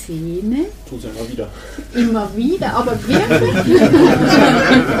ersehne? Tut es immer wieder. Immer wieder, aber wirklich.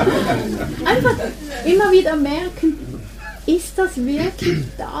 Einfach immer wieder merken, ist das wirklich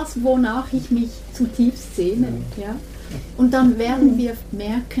das, wonach ich mich zutiefst sehne? Ja? Und dann werden wir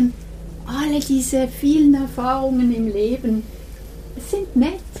merken, alle diese vielen Erfahrungen im Leben sind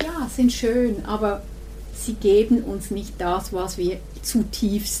nett, ja, sind schön, aber sie geben uns nicht das, was wir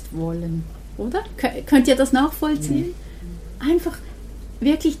zutiefst wollen, oder? Könnt ihr das nachvollziehen? Einfach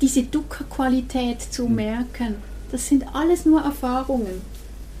wirklich diese Dukkha-Qualität zu merken, das sind alles nur Erfahrungen,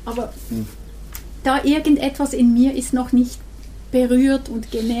 aber da irgendetwas in mir ist noch nicht berührt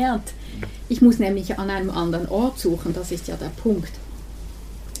und genährt. Ich muss nämlich an einem anderen Ort suchen, das ist ja der Punkt.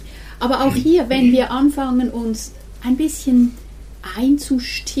 Aber auch hier, wenn wir anfangen, uns ein bisschen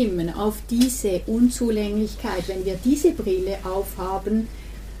einzustimmen auf diese Unzulänglichkeit, wenn wir diese Brille aufhaben,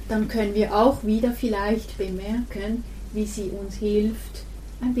 dann können wir auch wieder vielleicht bemerken, wie sie uns hilft,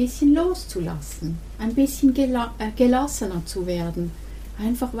 ein bisschen loszulassen, ein bisschen gelassener zu werden.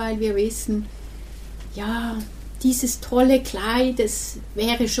 Einfach weil wir wissen, ja, dieses tolle Kleid, es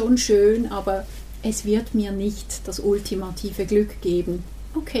wäre schon schön, aber es wird mir nicht das ultimative Glück geben.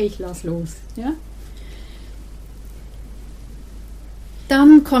 Okay, ich lasse los. Ja?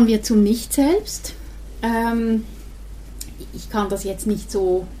 Dann kommen wir zum Nicht-Selbst. Ich kann das jetzt nicht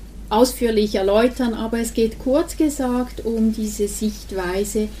so ausführlich erläutern, aber es geht kurz gesagt um diese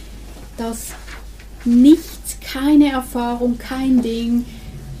Sichtweise, dass nichts, keine Erfahrung, kein Ding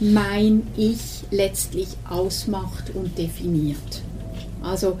mein Ich letztlich ausmacht und definiert.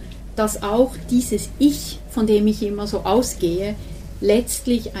 Also, dass auch dieses Ich, von dem ich immer so ausgehe,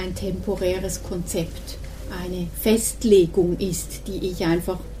 letztlich ein temporäres Konzept, eine Festlegung ist, die ich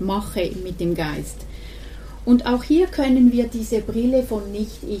einfach mache mit dem Geist. Und auch hier können wir diese Brille von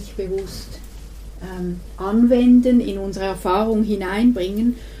Nicht-Ich bewusst anwenden, in unsere Erfahrung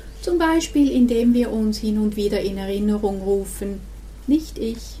hineinbringen, zum Beispiel indem wir uns hin und wieder in Erinnerung rufen, nicht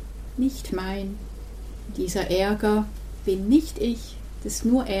ich, nicht mein, dieser Ärger bin nicht ich, das ist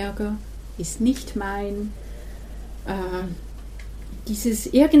nur Ärger, ist nicht mein, dieses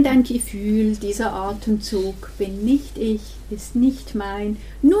irgendein Gefühl, dieser Atemzug, bin nicht ich, ist nicht mein.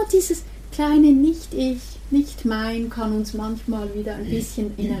 Nur dieses kleine Nicht-Ich, nicht mein, kann uns manchmal wieder ein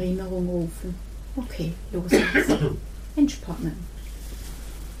bisschen in Erinnerung rufen. Okay, loslassen, entspannen.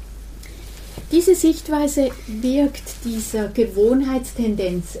 Diese Sichtweise wirkt dieser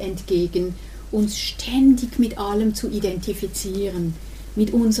Gewohnheitstendenz entgegen, uns ständig mit allem zu identifizieren.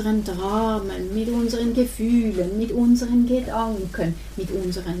 Mit unseren Dramen, mit unseren Gefühlen, mit unseren Gedanken, mit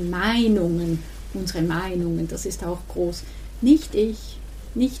unseren Meinungen. Unsere Meinungen, das ist auch groß. Nicht ich,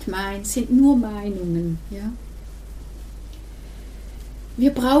 nicht mein, sind nur Meinungen. Ja?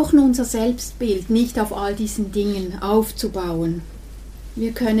 Wir brauchen unser Selbstbild nicht auf all diesen Dingen aufzubauen.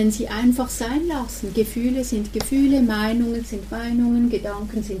 Wir können sie einfach sein lassen. Gefühle sind Gefühle, Meinungen sind Meinungen,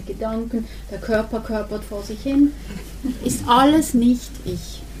 Gedanken sind Gedanken, der Körper körpert vor sich hin. Ist alles nicht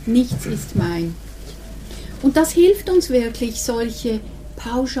ich. Nichts ist mein. Und das hilft uns wirklich, solche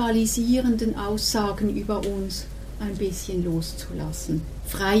pauschalisierenden Aussagen über uns ein bisschen loszulassen,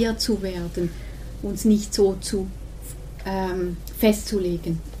 freier zu werden, uns nicht so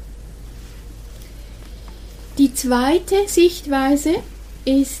festzulegen. Die zweite Sichtweise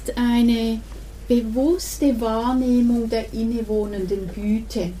ist eine bewusste Wahrnehmung der innewohnenden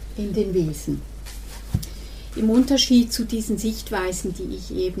Güte in den Wesen. Im Unterschied zu diesen Sichtweisen, die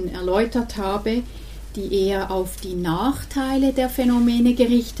ich eben erläutert habe, die eher auf die Nachteile der Phänomene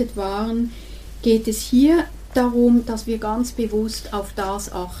gerichtet waren, geht es hier darum, dass wir ganz bewusst auf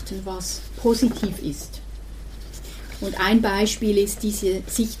das achten, was positiv ist. Und ein Beispiel ist diese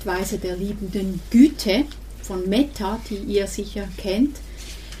Sichtweise der liebenden Güte von Metta, die ihr sicher kennt.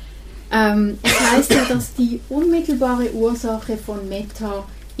 Es heißt ja, dass die unmittelbare Ursache von Metta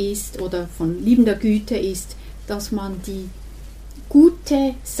ist oder von liebender Güte ist, dass man die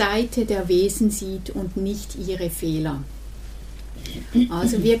gute Seite der Wesen sieht und nicht ihre Fehler.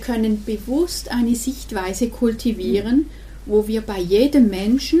 Also wir können bewusst eine Sichtweise kultivieren, wo wir bei jedem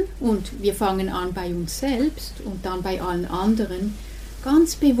Menschen, und wir fangen an bei uns selbst und dann bei allen anderen,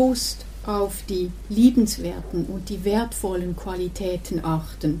 ganz bewusst auf die liebenswerten und die wertvollen Qualitäten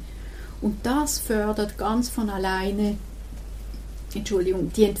achten. Und das fördert ganz von alleine,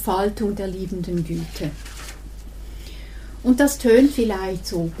 die Entfaltung der liebenden Güte. Und das tönt vielleicht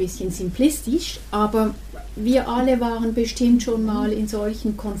so ein bisschen simplistisch, aber wir alle waren bestimmt schon mal in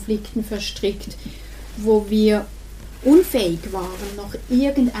solchen Konflikten verstrickt, wo wir unfähig waren, noch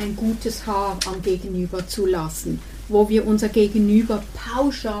irgendein gutes Haar am Gegenüber zu lassen, wo wir unser Gegenüber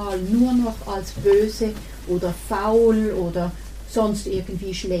pauschal nur noch als böse oder faul oder sonst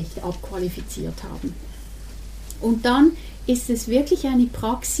irgendwie schlecht abqualifiziert haben. Und dann ist es wirklich eine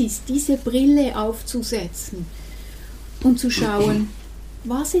Praxis, diese Brille aufzusetzen und zu schauen,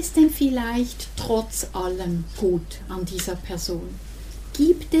 was ist denn vielleicht trotz allem gut an dieser Person?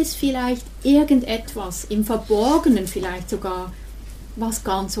 Gibt es vielleicht irgendetwas im Verborgenen, vielleicht sogar, was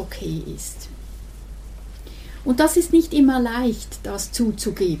ganz okay ist? Und das ist nicht immer leicht, das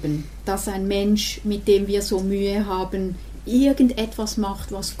zuzugeben, dass ein Mensch, mit dem wir so Mühe haben, irgendetwas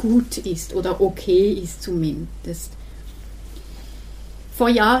macht, was gut ist oder okay ist zumindest. Vor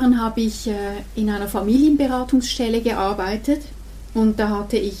Jahren habe ich in einer Familienberatungsstelle gearbeitet und da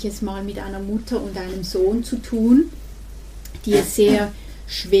hatte ich es mal mit einer Mutter und einem Sohn zu tun, die es sehr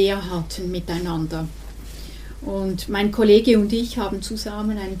schwer hatten miteinander. Und mein Kollege und ich haben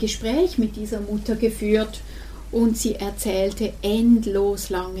zusammen ein Gespräch mit dieser Mutter geführt und sie erzählte endlos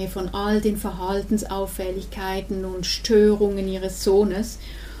lange von all den Verhaltensauffälligkeiten und Störungen ihres Sohnes.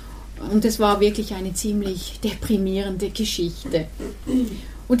 Und es war wirklich eine ziemlich deprimierende Geschichte.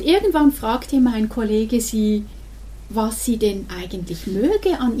 Und irgendwann fragte mein Kollege sie, was sie denn eigentlich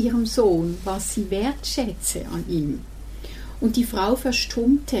möge an ihrem Sohn, was sie wertschätze an ihm. Und die Frau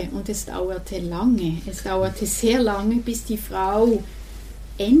verstummte und es dauerte sehr lange, bis die Frau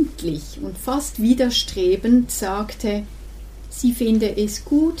endlich und fast widerstrebend sagte, sie finde es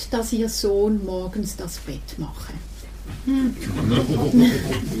gut, dass ihr Sohn morgens das Bett mache.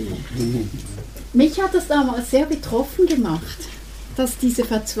 Mich hat das damals sehr betroffen gemacht, dass diese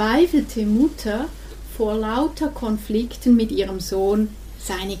verzweifelte Mutter vor lauter Konflikten mit ihrem Sohn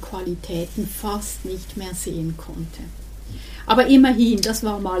seine Qualitäten fast nicht mehr sehen konnte. Aber immerhin, das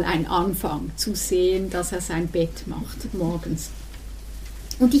war mal ein Anfang, zu sehen, dass er sein Bett macht morgens.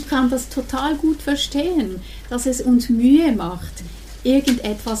 Und ich kann das total gut verstehen, dass es uns Mühe macht,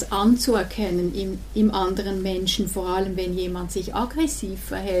 irgendetwas anzuerkennen im anderen Menschen, vor allem wenn jemand sich aggressiv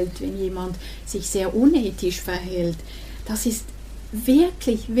verhält, wenn jemand sich sehr unethisch verhält. Das ist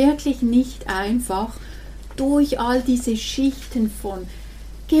wirklich, wirklich nicht einfach, durch all diese Schichten von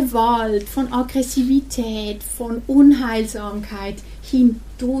Gewalt, von Aggressivität, von Unheilsamkeit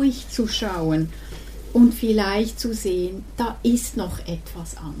hindurchzuschauen und vielleicht zu sehen, da ist noch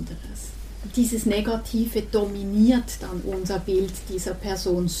etwas anderes. Dieses Negative dominiert dann unser Bild dieser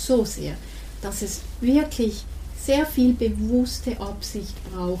Person so sehr, dass es wirklich sehr viel bewusste Absicht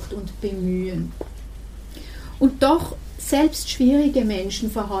braucht und Bemühen. Und doch, selbst schwierige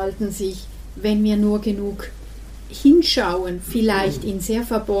Menschen verhalten sich, wenn wir nur genug hinschauen, vielleicht in sehr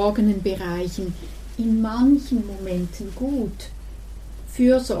verborgenen Bereichen, in manchen Momenten gut,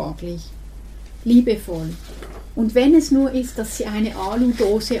 fürsorglich, liebevoll. Und wenn es nur ist, dass sie eine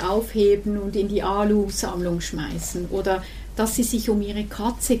Aludose aufheben und in die Alu-Sammlung schmeißen oder dass sie sich um ihre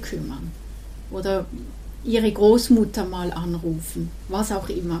Katze kümmern oder ihre Großmutter mal anrufen, was auch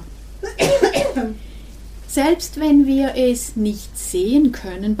immer. Selbst wenn wir es nicht sehen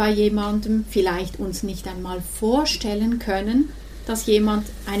können bei jemandem, vielleicht uns nicht einmal vorstellen können, dass jemand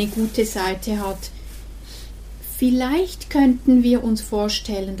eine gute Seite hat, vielleicht könnten wir uns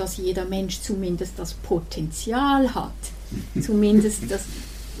vorstellen, dass jeder Mensch zumindest das Potenzial hat, zumindest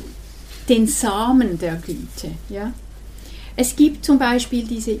den Samen der Güte. Ja? Es gibt zum Beispiel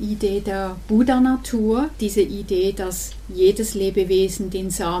diese Idee der Buddha-Natur, diese Idee, dass jedes Lebewesen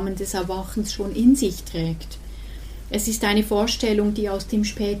den Samen des Erwachens schon in sich trägt. Es ist eine Vorstellung, die aus dem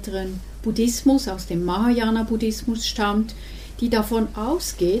späteren Buddhismus, aus dem Mahayana-Buddhismus stammt, die davon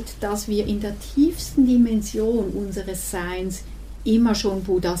ausgeht, dass wir in der tiefsten Dimension unseres Seins immer schon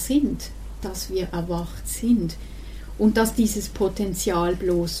Buddha sind, dass wir erwacht sind und dass dieses Potenzial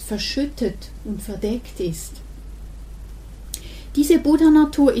bloß verschüttet und verdeckt ist. Diese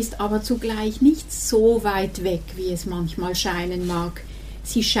Buddha-Natur ist aber zugleich nicht so weit weg, wie es manchmal scheinen mag.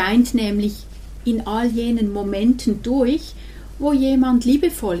 Sie scheint nämlich in all jenen Momenten durch, wo jemand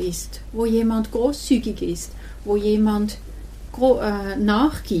liebevoll ist, wo jemand großzügig ist, wo jemand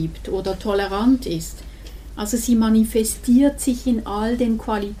nachgibt oder tolerant ist. Also sie manifestiert sich in all den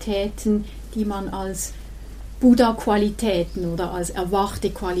Qualitäten, die man als Buddha-Qualitäten oder als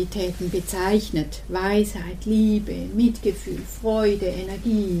erwachte Qualitäten bezeichnet. Weisheit, Liebe, Mitgefühl, Freude,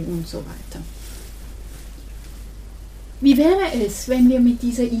 Energie und so weiter. Wie wäre es, wenn wir mit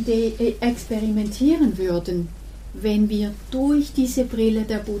dieser Idee experimentieren würden, wenn wir durch diese Brille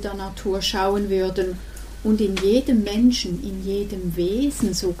der Buddha-Natur schauen würden und in jedem Menschen, in jedem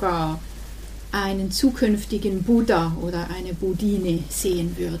Wesen sogar einen zukünftigen Buddha oder eine Buddhine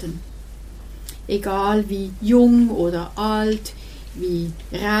sehen würden. Egal wie jung oder alt, wie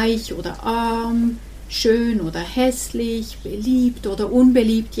reich oder arm, schön oder hässlich, beliebt oder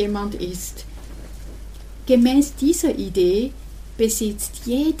unbeliebt jemand ist. Gemäß dieser Idee besitzt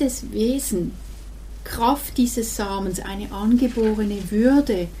jedes Wesen Kraft dieses Samens eine angeborene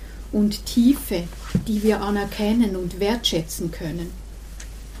Würde und Tiefe, die wir anerkennen und wertschätzen können.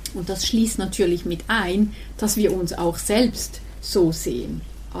 Und das schließt natürlich mit ein, dass wir uns auch selbst so sehen,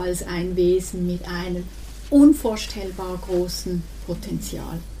 als ein Wesen mit einem unvorstellbar großen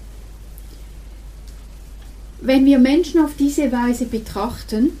Potenzial. Wenn wir Menschen auf diese Weise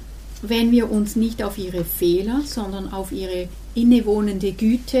betrachten, wenn wir uns nicht auf ihre Fehler, sondern auf ihre innewohnende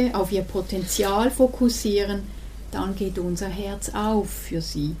Güte, auf ihr Potenzial fokussieren, dann geht unser Herz auf für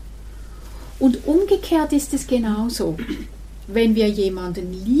sie. Und umgekehrt ist es genauso. Wenn wir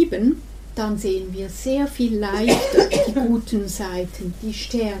jemanden lieben, dann sehen wir sehr viel leichter die guten Seiten, die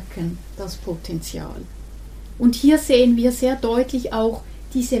Stärken, das Potenzial. Und hier sehen wir sehr deutlich auch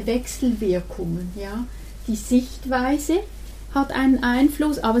diese Wechselwirkungen. Ja? Die Sichtweise hat einen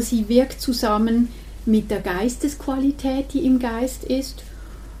Einfluss, aber sie wirkt zusammen mit der Geistesqualität, die im Geist ist.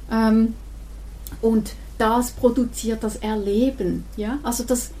 Und das produziert das Erleben. Ja? Also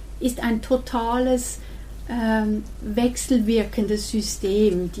das ist ein totales wechselwirkendes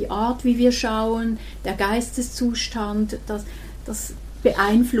System. Die Art, wie wir schauen, der Geisteszustand, das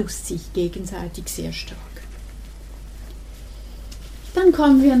beeinflusst sich gegenseitig sehr stark. Dann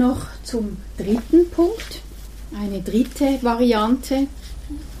kommen wir noch zum dritten Punkt, eine dritte Variante,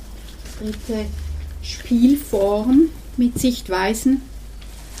 dritte Spielform mit Sichtweisen.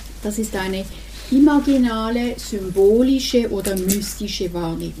 Das ist eine imaginale, symbolische oder mystische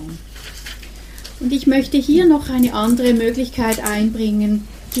Wahrnehmung. Und ich möchte hier noch eine andere Möglichkeit einbringen,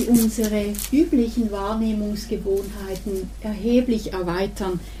 die unsere üblichen Wahrnehmungsgewohnheiten erheblich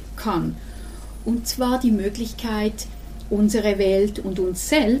erweitern kann. Und zwar die Möglichkeit, unsere Welt und uns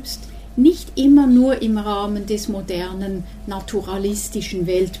selbst nicht immer nur im Rahmen des modernen naturalistischen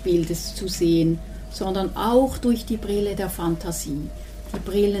Weltbildes zu sehen, sondern auch durch die Brille der Fantasie, die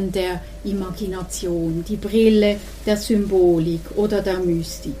Brillen der Imagination, die Brille der Symbolik oder der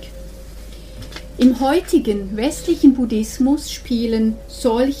Mystik. Im heutigen westlichen Buddhismus spielen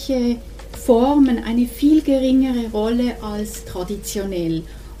solche Formen eine viel geringere Rolle als traditionell.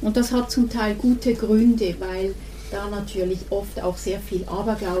 Und das hat zum Teil gute Gründe, weil da natürlich oft auch sehr viel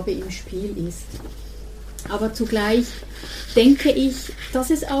Aberglaube im Spiel ist. Aber zugleich denke ich,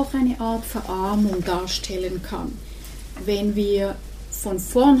 dass es auch eine Art Verarmung darstellen kann, wenn wir von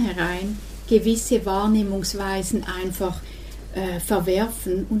vornherein gewisse Wahrnehmungsweisen einfach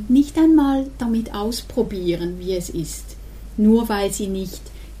verwerfen und nicht einmal damit ausprobieren, wie es ist, nur weil sie nicht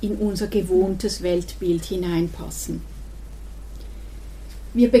in unser gewohntes Weltbild hineinpassen.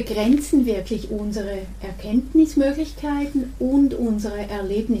 Wir begrenzen wirklich unsere Erkenntnismöglichkeiten und unsere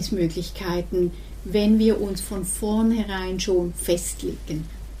Erlebnismöglichkeiten, wenn wir uns von vornherein schon festlegen.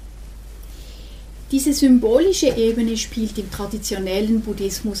 Diese symbolische Ebene spielt im traditionellen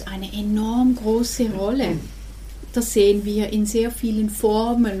Buddhismus eine enorm große Rolle. Das sehen wir in sehr vielen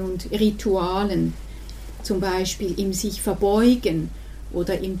Formen und Ritualen, zum Beispiel im sich verbeugen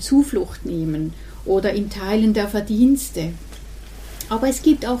oder im Zuflucht nehmen oder im Teilen der Verdienste. Aber es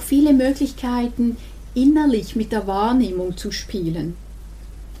gibt auch viele Möglichkeiten, innerlich mit der Wahrnehmung zu spielen.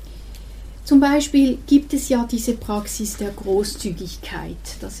 Zum Beispiel gibt es ja diese Praxis der Großzügigkeit.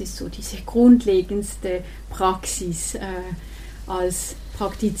 Das ist so diese grundlegendste Praxis als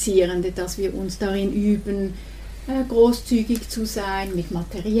Praktizierende, dass wir uns darin üben, großzügig zu sein mit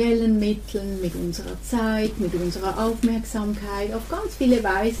materiellen Mitteln, mit unserer Zeit, mit unserer Aufmerksamkeit. Auf ganz viele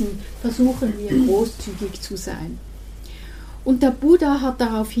Weisen versuchen wir großzügig zu sein. Und der Buddha hat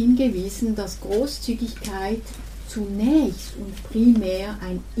darauf hingewiesen, dass Großzügigkeit zunächst und primär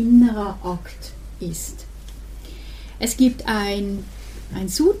ein innerer Akt ist. Es gibt ein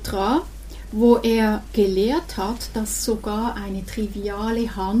Sutra, wo er gelehrt hat, dass sogar eine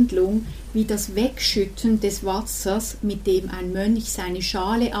triviale Handlung wie das Wegschütten des Wassers, mit dem ein Mönch seine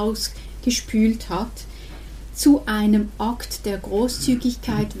Schale ausgespült hat, zu einem Akt der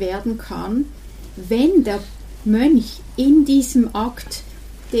Großzügigkeit werden kann, wenn der Mönch in diesem Akt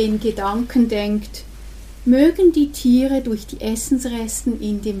den Gedanken denkt, mögen die Tiere durch die Essensresten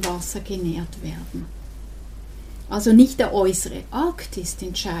in dem Wasser genährt werden. Also nicht der äußere Akt ist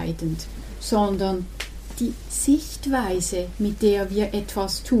entscheidend, sondern die Sichtweise, mit der wir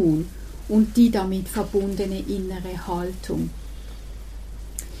etwas tun und die damit verbundene innere Haltung.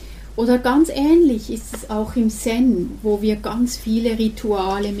 Oder ganz ähnlich ist es auch im Zen, wo wir ganz viele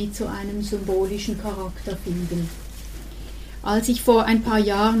Rituale mit so einem symbolischen Charakter finden. Als ich vor ein paar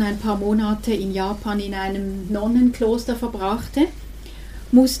Jahren, ein paar Monate in Japan in einem Nonnenkloster verbrachte,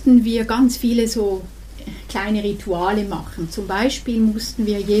 mussten wir ganz viele so kleine Rituale machen. Zum Beispiel mussten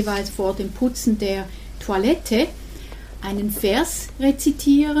wir jeweils vor dem Putzen der Toilette einen Vers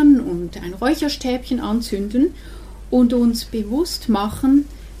rezitieren und ein Räucherstäbchen anzünden und uns bewusst machen,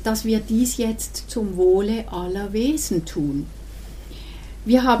 dass wir dies jetzt zum Wohle aller Wesen tun.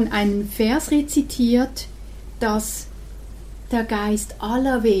 Wir haben einen Vers rezitiert, dass der Geist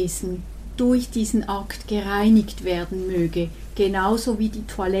aller Wesen durch diesen Akt gereinigt werden möge, genauso wie die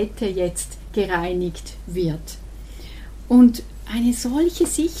Toilette jetzt gereinigt wird. Und eine solche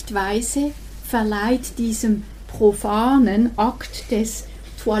Sichtweise verleiht diesem profanen Akt des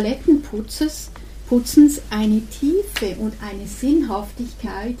Toilettenputzens eine Tiefe und eine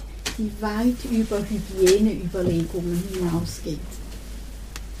Sinnhaftigkeit, die weit über Hygieneüberlegungen hinausgeht.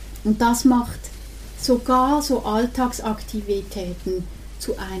 Und das macht sogar so Alltagsaktivitäten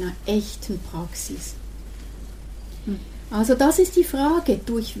zu einer echten Praxis. Also das ist die Frage,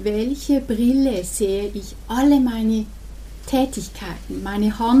 durch welche Brille sehe ich alle meine Tätigkeiten,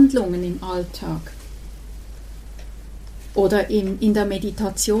 meine Handlungen im Alltag? Oder in der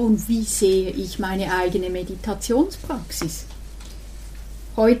Meditation, wie sehe ich meine eigene Meditationspraxis?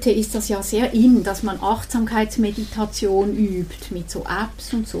 Heute ist das ja sehr in, dass man Achtsamkeitsmeditation übt mit so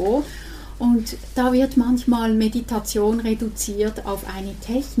Apps und so. Und da wird manchmal Meditation reduziert auf eine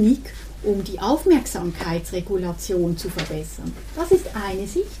Technik, um die Aufmerksamkeitsregulation zu verbessern. Das ist eine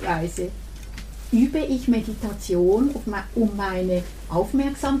Sichtweise. Übe ich Meditation, um meine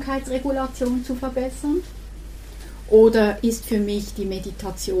Aufmerksamkeitsregulation zu verbessern? Oder ist für mich die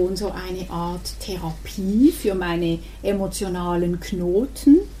Meditation so eine Art Therapie für meine emotionalen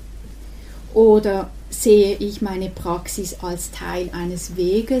Knoten? Oder sehe ich meine Praxis als Teil eines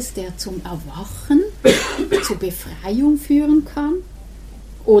Weges, der zum Erwachen, zur Befreiung führen kann?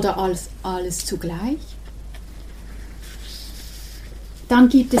 Oder als alles zugleich? Dann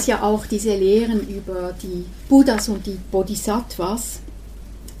gibt es ja auch diese Lehren über die Buddhas und die Bodhisattvas,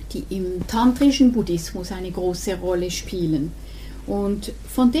 die im tantrischen Buddhismus eine große Rolle spielen. Und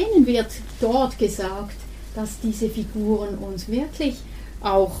von denen wird dort gesagt, dass diese Figuren uns wirklich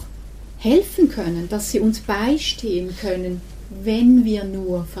auch helfen können, dass sie uns beistehen können, wenn wir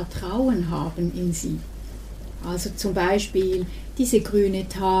nur Vertrauen haben in sie. Also zum Beispiel diese grüne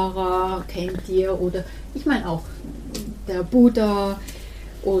Tara, kennt ihr, oder ich meine auch der Buddha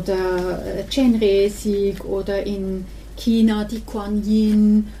oder Chenresig oder in China die Kuan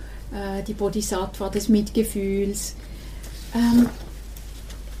Yin, die Bodhisattva des Mitgefühls.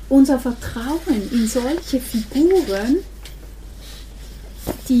 Unser Vertrauen in solche Figuren,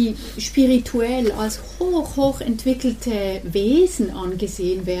 die spirituell als hoch entwickelte Wesen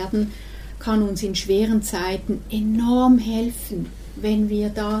angesehen werden, kann uns in schweren Zeiten enorm helfen, wenn wir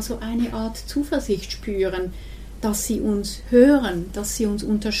da so eine Art Zuversicht spüren, dass sie uns hören, dass sie uns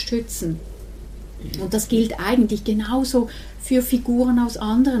unterstützen. Und das gilt eigentlich genauso für Figuren aus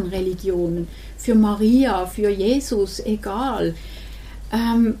anderen Religionen, für Maria, für Jesus, egal.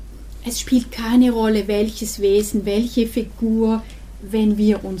 Es spielt keine Rolle, welches Wesen, welche Figur, wenn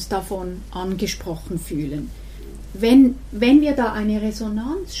wir uns davon angesprochen fühlen. Wenn wir da eine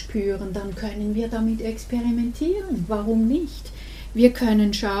Resonanz spüren, dann können wir damit experimentieren. Warum nicht? Wir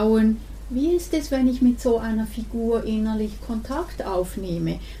können schauen, wie ist es, wenn ich mit so einer Figur innerlich Kontakt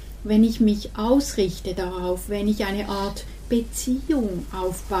aufnehme, wenn ich mich ausrichte darauf, wenn ich eine Art Beziehung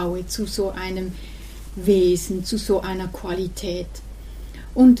aufbaue zu so einem Wesen, zu so einer Qualität.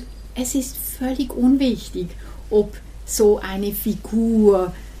 Und es ist völlig unwichtig, ob so eine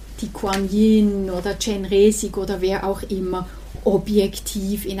Figur, die Kuan Yin oder Chenresig oder wer auch immer,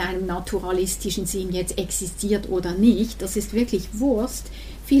 objektiv in einem naturalistischen Sinn jetzt existiert oder nicht. Das ist wirklich Wurst.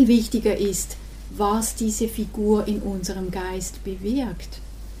 Viel wichtiger ist, was diese Figur in unserem Geist bewirkt.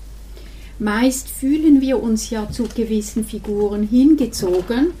 Meist fühlen wir uns ja zu gewissen Figuren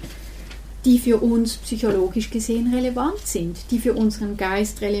hingezogen, die für uns psychologisch gesehen relevant sind, die für unseren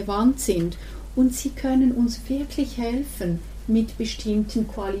Geist relevant sind. Und sie können uns wirklich helfen, mit bestimmten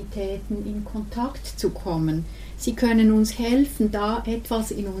Qualitäten in Kontakt zu kommen. Sie können uns helfen, da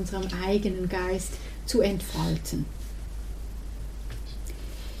etwas in unserem eigenen Geist zu entfalten.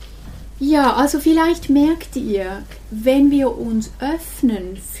 Ja, also vielleicht merkt ihr, wenn wir uns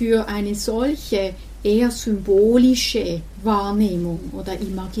öffnen für eine solche eher symbolische Wahrnehmung oder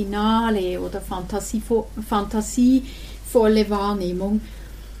imaginale oder fantasievolle Wahrnehmung,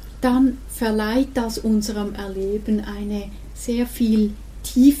 dann verleiht das unserem Erleben eine sehr viel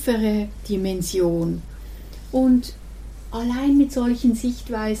tiefere Dimension. Und allein mit solchen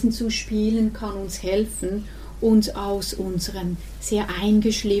Sichtweisen zu spielen, kann uns helfen, uns aus unseren sehr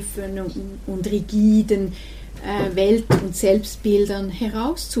eingeschliffenen und rigiden Welt- und Selbstbildern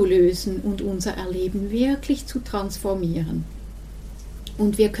herauszulösen und unser Erleben wirklich zu transformieren.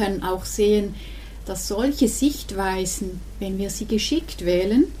 Und wir können auch sehen, dass solche Sichtweisen, wenn wir sie geschickt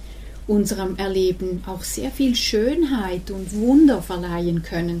wählen, unserem Erleben auch sehr viel Schönheit und Wunder verleihen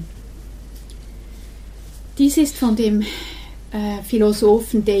können. Dies ist von dem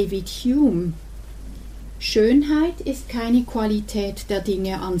Philosophen David Hume. Schönheit ist keine Qualität der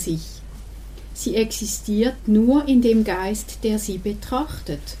Dinge an sich. Sie existiert nur in dem Geist, der sie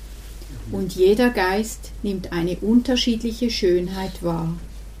betrachtet. Und jeder Geist nimmt eine unterschiedliche Schönheit wahr.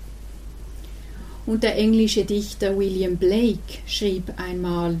 Und der englische Dichter William Blake schrieb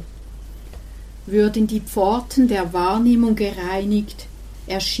einmal: Würden die Pforten der Wahrnehmung gereinigt,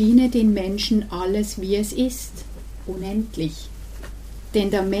 erschiene den Menschen alles, wie es ist, unendlich.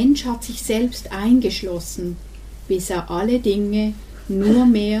 Denn der Mensch hat sich selbst eingeschlossen, bis er alle Dinge nur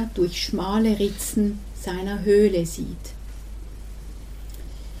mehr durch schmale Ritzen seiner Höhle sieht.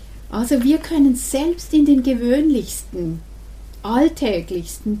 Also wir können selbst in den gewöhnlichsten,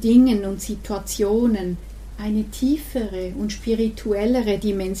 alltäglichsten Dingen und Situationen eine tiefere und spirituellere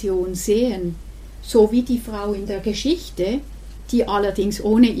Dimension sehen, so wie die Frau in der Geschichte, die allerdings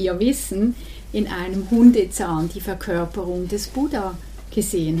ohne ihr Wissen in einem Hundezahn die Verkörperung des Buddha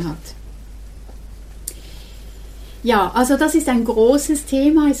gesehen hat. Ja, also das ist ein großes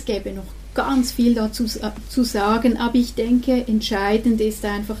Thema, es gäbe noch ganz viel dazu zu sagen, aber ich denke, entscheidend ist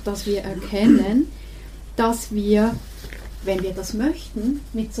einfach, dass wir erkennen, dass wir, wenn wir das möchten,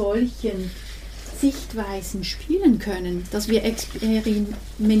 mit solchen Sichtweisen spielen können, dass wir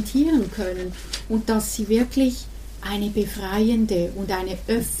experimentieren können und dass sie wirklich eine befreiende und eine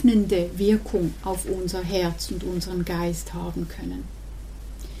öffnende Wirkung auf unser Herz und unseren Geist haben können.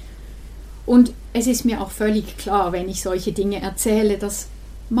 Und es ist mir auch völlig klar, wenn ich solche Dinge erzähle, dass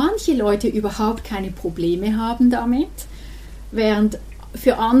manche Leute überhaupt keine Probleme haben damit, während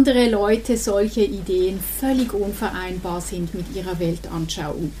für andere Leute solche Ideen völlig unvereinbar sind mit ihrer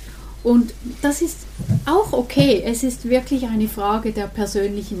Weltanschauung. Und das ist auch okay. Es ist wirklich eine Frage der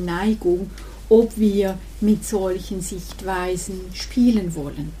persönlichen Neigung, ob wir mit solchen Sichtweisen spielen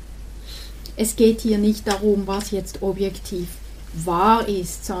wollen. Es geht hier nicht darum, was jetzt objektiv wahr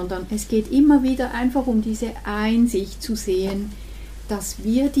ist, sondern es geht immer wieder einfach um diese Einsicht zu sehen, dass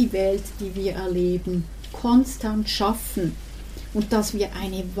wir die Welt, die wir erleben, konstant schaffen und dass wir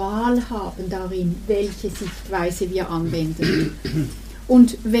eine Wahl haben darin, welche Sichtweise wir anwenden.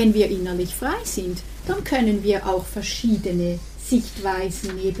 Und wenn wir innerlich frei sind, dann können wir auch verschiedene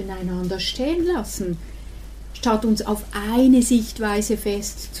Sichtweisen nebeneinander stehen lassen. Statt uns auf eine Sichtweise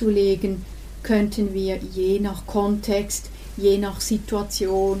festzulegen, könnten wir je nach Kontext, je nach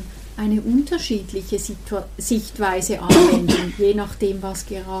Situation eine unterschiedliche Sichtweise anwenden, je nachdem, was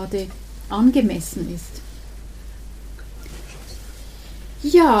gerade angemessen ist.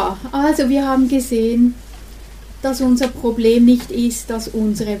 Ja, also wir haben gesehen, dass unser Problem nicht ist, dass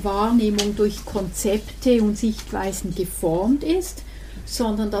unsere Wahrnehmung durch Konzepte und Sichtweisen geformt ist,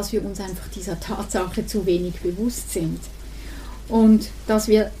 sondern dass wir uns einfach dieser Tatsache zu wenig bewusst sind. Und dass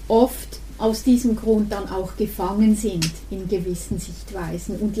wir oft aus diesem Grund dann auch gefangen sind in gewissen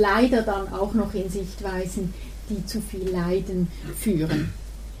Sichtweisen und leider dann auch noch in Sichtweisen, die zu viel Leiden führen.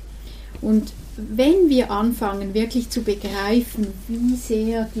 Und wenn wir anfangen, wirklich zu begreifen, wie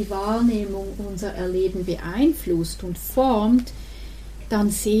sehr die Wahrnehmung unser Erleben beeinflusst und formt, dann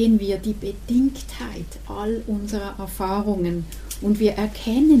sehen wir die Bedingtheit all unserer Erfahrungen und wir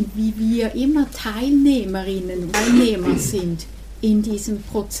erkennen, wie wir immer Teilnehmerinnen und Teilnehmer sind in diesem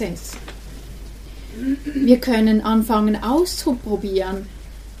Prozess. Wir können anfangen auszuprobieren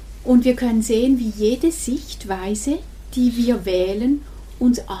und wir können sehen, wie jede Sichtweise, die wir wählen,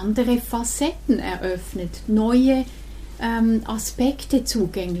 uns andere Facetten eröffnet, neue Aspekte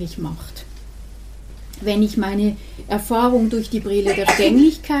zugänglich macht. Wenn ich meine Erfahrung durch die Brille der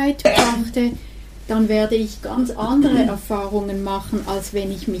Gänglichkeit betrachte, dann werde ich ganz andere Erfahrungen machen, als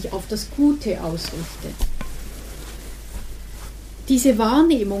wenn ich mich auf das Gute ausrichte. Diese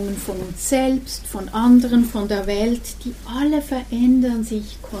Wahrnehmungen von uns selbst, von anderen, von der Welt, die alle verändern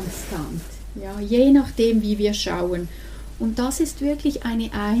sich konstant, ja, je nachdem, wie wir schauen. Und das ist wirklich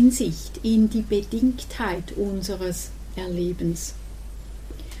eine Einsicht in die Bedingtheit unseres Erlebens.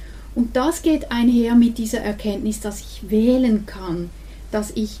 Und das geht einher mit dieser Erkenntnis, dass ich wählen kann,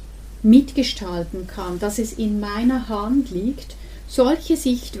 dass ich mitgestalten kann, dass es in meiner Hand liegt, solche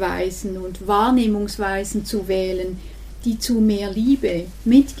Sichtweisen und Wahrnehmungsweisen zu wählen, die zu mehr Liebe,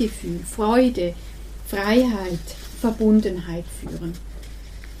 Mitgefühl, Freude, Freiheit, Verbundenheit führen.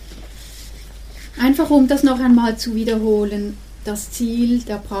 Einfach um das noch einmal zu wiederholen, das Ziel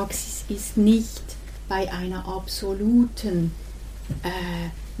der Praxis ist nicht bei einer absoluten,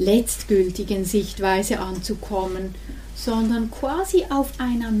 letztgültigen Sichtweise anzukommen, sondern quasi auf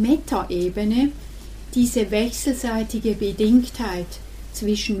einer Metaebene diese wechselseitige Bedingtheit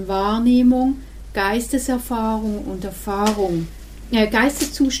zwischen Wahrnehmung, Geisteserfahrung und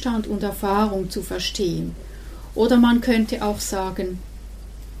Geisteszustand und Erfahrung zu verstehen. Oder man könnte auch sagen,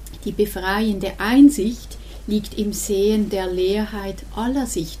 die befreiende Einsicht liegt im Sehen der Leerheit aller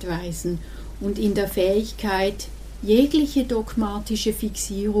Sichtweisen und in der Fähigkeit, jegliche dogmatische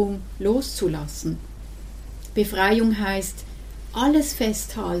Fixierung loszulassen. Befreiung heißt, alles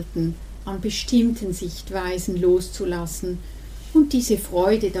Festhalten an bestimmten Sichtweisen loszulassen und diese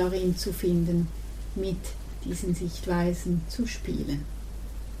Freude darin zu finden, mit diesen Sichtweisen zu spielen.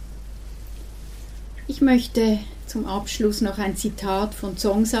 Ich möchte zum Abschluss noch ein Zitat von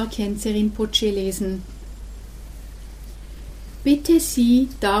Dzongsa Khyentse Rinpoche lesen. Bitte sieh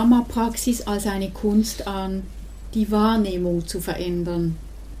Dharmapraxis als eine Kunst an, die Wahrnehmung zu verändern.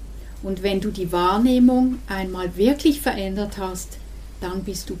 Und wenn du die Wahrnehmung einmal wirklich verändert hast, dann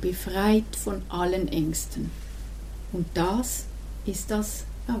bist du befreit von allen Ängsten. Und das ist das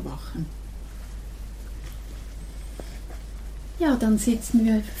Erwachen. Ja, dann sitzen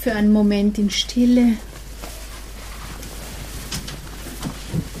wir für einen Moment in Stille.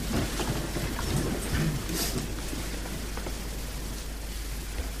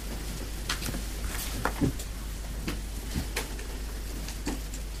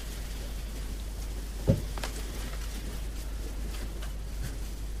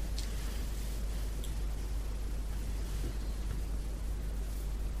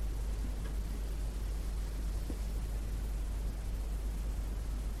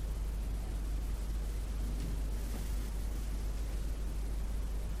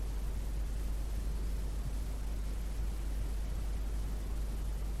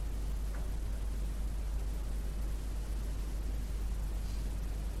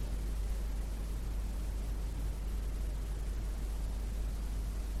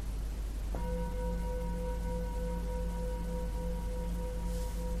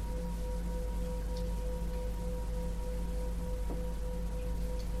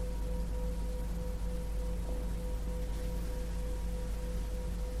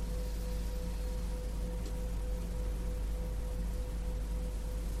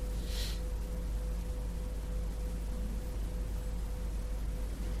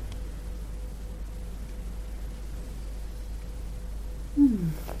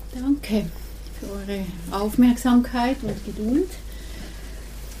 Danke für eure Aufmerksamkeit und Geduld.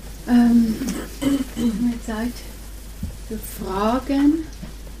 Zeit für Fragen.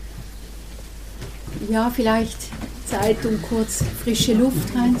 Ja, vielleicht Zeit, um kurz frische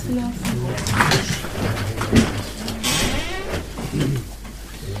Luft reinzulassen.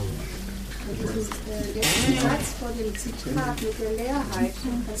 Letzten Satz vor dem Zitat mit der Leerheit,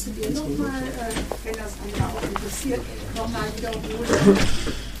 kannst du dir nochmal, wenn das einen auch interessiert, nochmal wiederholen?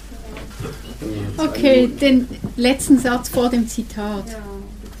 Okay, den letzten Satz vor dem Zitat.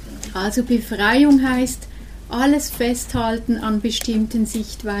 Also Befreiung heißt, alles Festhalten an bestimmten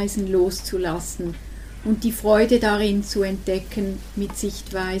Sichtweisen loszulassen und die Freude darin zu entdecken, mit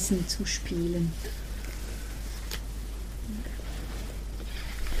Sichtweisen zu spielen.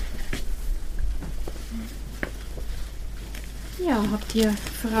 Ja, habt ihr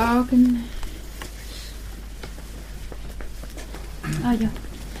Fragen? Ah ja.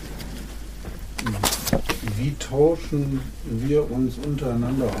 Wie tauschen wir uns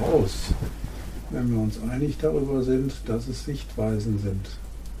untereinander aus, wenn wir uns einig darüber sind, dass es Sichtweisen sind?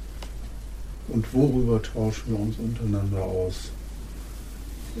 Und worüber tauschen wir uns untereinander aus?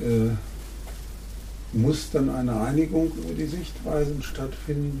 Muss dann eine Einigung über die Sichtweisen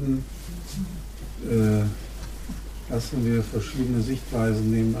stattfinden? Lassen wir verschiedene Sichtweisen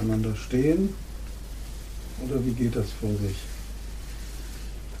nebeneinander stehen? Oder wie geht das vor sich?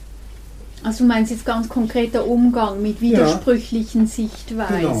 Also du meinst jetzt ganz konkreter Umgang mit widersprüchlichen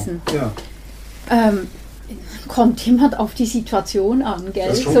Sichtweisen. Genau, ja. Kommt jemand auf die Situation an,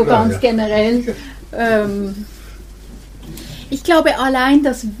 gell? So klar, ganz generell. Ich glaube, allein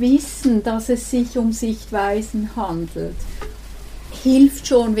das Wissen, dass es sich um Sichtweisen handelt, hilft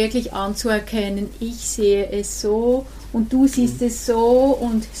schon wirklich anzuerkennen, ich sehe es so und du siehst es so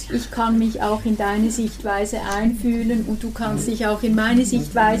und ich kann mich auch in deine Sichtweise einfühlen und du kannst dich auch in meine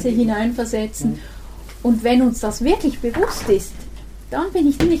Sichtweise hineinversetzen. Und wenn uns das wirklich bewusst ist, dann bin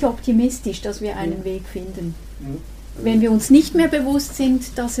ich ziemlich optimistisch, dass wir einen Weg finden. Wenn wir uns nicht mehr bewusst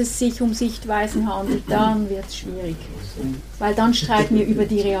sind, dass es sich um Sichtweisen handelt, dann wird es schwierig. Weil dann streiten wir über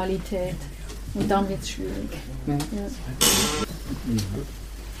die Realität. Und dann wird es schwierig. Ja.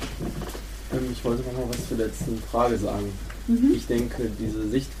 Ich wollte noch mal was zur letzten Frage sagen. Ich denke, diese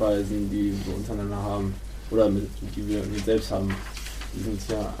Sichtweisen, die wir untereinander haben, oder die wir mit selbst haben, die sind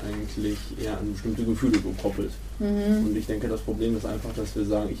ja eigentlich eher an bestimmte Gefühle gekoppelt. Und ich denke, das Problem ist einfach, dass wir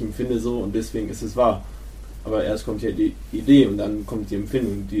sagen, ich empfinde so und deswegen ist es wahr. Aber erst kommt ja die Idee und dann kommt die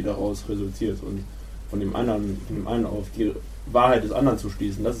Empfindung, die daraus resultiert. Und von dem einen auf die Wahrheit des anderen zu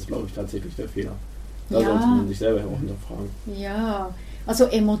schließen, das ist, glaube ich, tatsächlich der Fehler. Da sollte man sich selber auch hinterfragen. Ja, also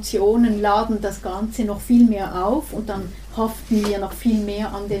Emotionen laden das Ganze noch viel mehr auf und dann haften wir noch viel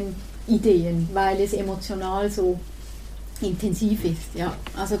mehr an den Ideen, weil es emotional so intensiv ist. Ja.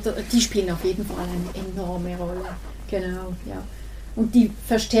 Also die spielen auf jeden Fall eine enorme Rolle. Genau, ja. Und die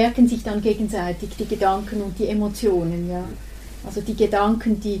verstärken sich dann gegenseitig, die Gedanken und die Emotionen. Ja. Also die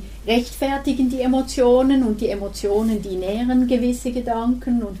Gedanken, die rechtfertigen die Emotionen und die Emotionen, die nähren gewisse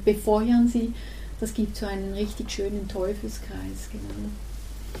Gedanken und befeuern sie. Das gibt so einen richtig schönen Teufelskreis. Genau.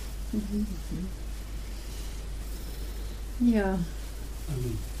 Ja.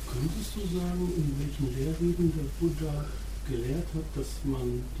 Könntest du sagen, in welchen Lehrreden der Buddha gelehrt hat, dass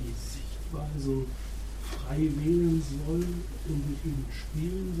man die Sichtweisen frei wählen soll und mit ihnen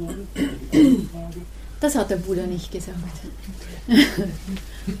spielen soll? Das hat der Buddha nicht gesagt.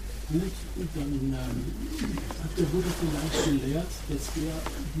 Gut, und dann hat der Buddha vielleicht gelehrt, dass wir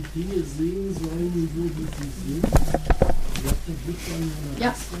die Dinge sehen sollen, so wie sie sind. Sagt der Buddha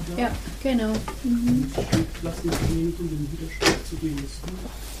ja, genau. Lassen wir nicht in den Widerspruch zu dem es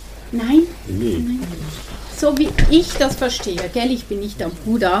Nein. So wie ich das verstehe, gell, ich bin nicht der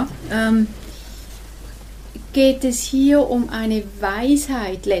Buddha, geht es hier um eine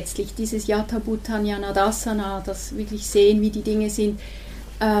Weisheit letztlich, dieses Yatabhutanyanadasana, das wirklich sehen, wie die Dinge sind,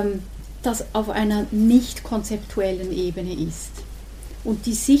 das auf einer nicht konzeptuellen Ebene ist. Und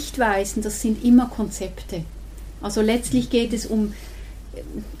die Sichtweisen, das sind immer Konzepte. Also letztlich geht es um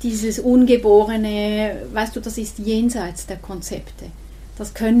dieses Ungeborene, weißt du, das ist jenseits der Konzepte.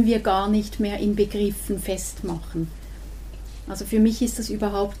 Das können wir gar nicht mehr in Begriffen festmachen. Also für mich ist das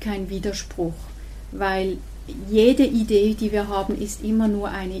überhaupt kein Widerspruch, weil jede Idee, die wir haben, ist immer nur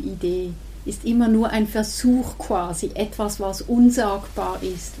eine Idee, ist immer nur ein Versuch quasi, etwas, was unsagbar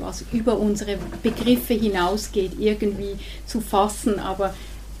ist, was über unsere Begriffe hinausgeht, irgendwie zu fassen, aber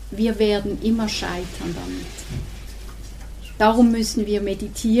wir werden immer scheitern damit. Darum müssen wir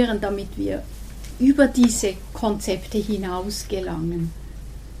meditieren, damit wir über diese Konzepte hinaus gelangen.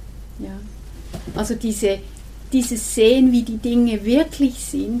 Ja. Also dieses Sehen, wie die Dinge wirklich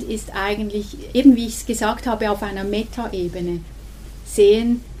sind, ist eigentlich, eben wie ich es gesagt habe, auf einer Metaebene.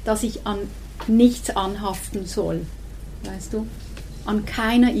 Sehen, dass ich an nichts anhaften soll. Weißt du? An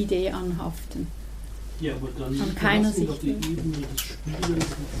keiner Idee anhaften. Ja, aber dann an keiner Sicht. Die Ebene des Spielens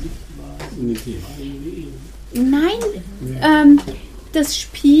mit Sichtweisen. Nein, das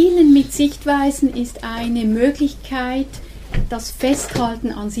Spielen mit Sichtweisen ist eine Möglichkeit, das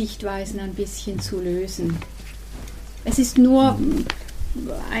Festhalten an Sichtweisen ein bisschen zu lösen. Es ist nur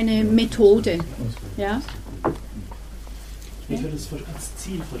eine Methode. Ja? Ich hätte das als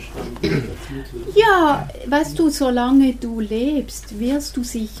Ziel verstanden. Ja, weißt du, solange du lebst, wirst du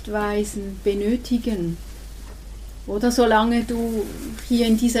Sichtweisen benötigen. Oder solange du hier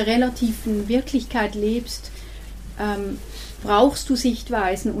in dieser relativen Wirklichkeit lebst, brauchst du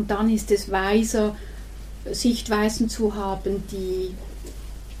Sichtweisen und dann ist es weiser, Sichtweisen zu haben, die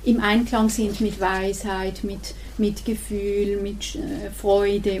im Einklang sind mit Weisheit, mit Gefühl, mit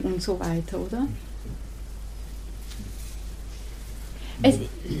Freude und so weiter, oder?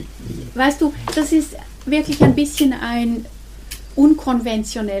 Weißt du, das ist wirklich ein bisschen ein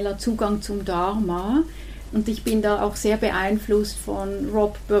unkonventioneller Zugang zum Dharma und ich bin da auch sehr beeinflusst von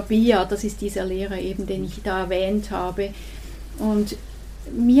Rob Burbea, das ist dieser Lehrer eben, den ich da erwähnt habe, und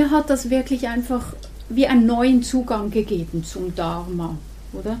mir hat das wirklich einfach wie einen neuen Zugang gegeben zum Dharma,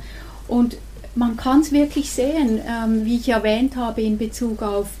 oder? Und man kann es wirklich sehen, wie ich erwähnt habe in Bezug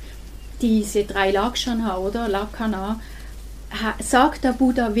auf diese 3 Lakshana, oder? Lakkhana, sagt der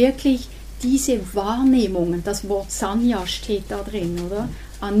Buddha wirklich, diese Wahrnehmungen, das Wort Sanya steht da drin, oder?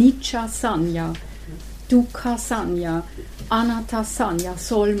 Anicca Sanya, Dukkha Sanya, Anatta Sanya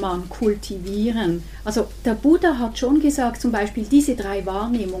soll man kultivieren. Also der Buddha hat schon gesagt, zum Beispiel diese 3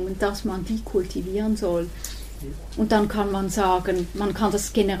 Wahrnehmungen, dass man die kultivieren soll. Und dann kann man sagen, man kann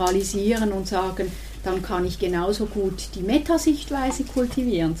das generalisieren und sagen, dann kann ich genauso gut die Metasichtweise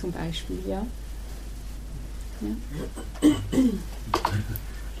kultivieren, zum Beispiel. Ja? Ja.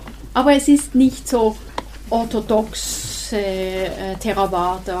 Aber es ist nicht so orthodoxe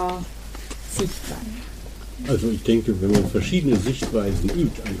Theravada-Sichtweise. Also ich denke, wenn man verschiedene Sichtweisen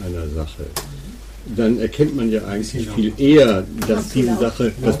übt an einer Sache, dann erkennt man ja eigentlich viel eher, dass diese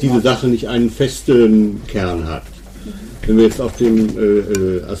Sache nicht einen festen Kern hat. Wenn wir jetzt auf dem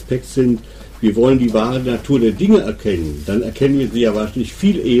Aspekt sind, wir wollen die wahre Natur der Dinge erkennen, dann erkennen wir sie ja wahrscheinlich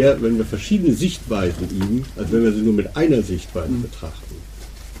viel eher, wenn wir verschiedene Sichtweisen üben, als wenn wir sie nur mit einer Sichtweise betrachten.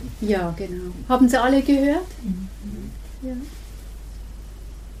 Ja, genau. Haben Sie alle gehört? Ja.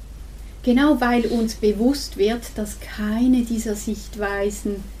 Genau, weil uns bewusst wird, dass keine dieser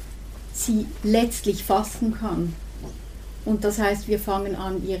Sichtweisen sie letztlich fassen kann. Und das heißt, wir fangen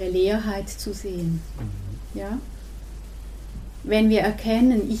an, ihre Leerheit zu sehen. Ja? Wenn wir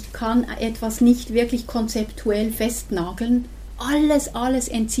erkennen, ich kann etwas nicht wirklich konzeptuell festnageln, alles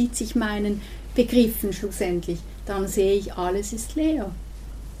entzieht sich meinen Begriffen schlussendlich, dann sehe ich, alles ist leer.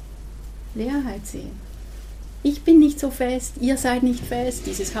 Leerheit sehen. Ich bin nicht so fest, ihr seid nicht fest,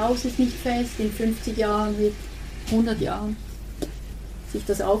 dieses Haus ist nicht fest, in 50 Jahren, 100 Jahren sich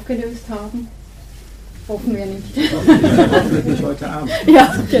das aufgelöst haben. Hoffen wir nicht. Hoffentlich heute Abend.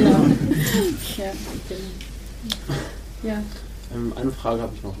 Ja, genau. Ja, genau. Ja. Eine Frage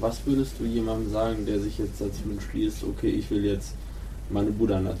habe ich noch. Was würdest du jemandem sagen, der sich jetzt dazu entschließt, okay, ich will jetzt meine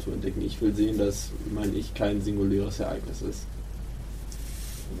Buddha-Natur entdecken, ich will sehen, dass mein Ich kein singuläres Ereignis ist?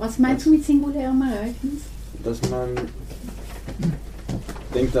 Was meinst du mit singulärem Ereignis? Dass man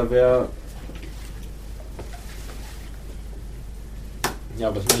denkt, da wäre...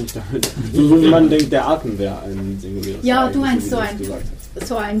 Ja, was meine ich damit? So wie man denkt, der Atem wäre ein singuläres Ereignis. Ja, du meinst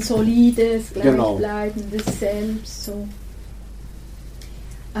so ein solides, gleichbleibendes Selbst. So.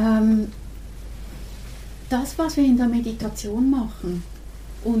 Das, was wir in der Meditation machen,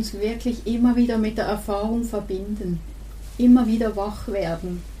 uns wirklich immer wieder mit der Erfahrung verbinden, immer wieder wach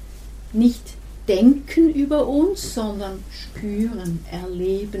werden, nicht denken über uns, sondern spüren,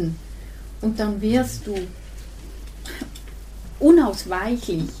 erleben. Und dann wirst du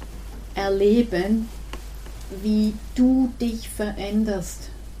unausweichlich erleben, wie du dich veränderst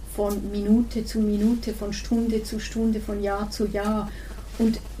von Minute zu Minute, von Stunde zu Stunde, von Jahr zu Jahr.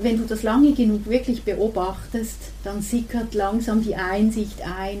 Und wenn du das lange genug wirklich beobachtest, dann sickert langsam die Einsicht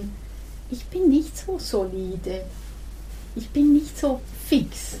ein, ich bin nicht so solide, ich bin nicht so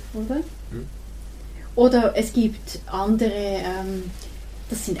fix, oder? Oder es gibt andere,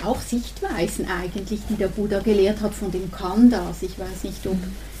 das sind auch Sichtweisen eigentlich, die der Buddha gelehrt hat von den Khandhas. Ich weiß nicht, ob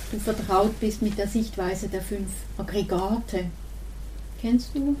du vertraut bist mit der Sichtweise der 5 Aggregate. Kennst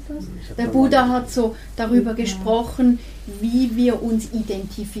du das? Der Buddha hat so darüber gesprochen, wie wir uns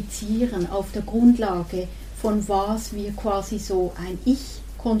identifizieren auf der Grundlage von was wir quasi so ein Ich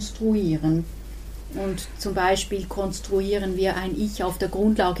konstruieren. Und zum Beispiel konstruieren wir ein Ich auf der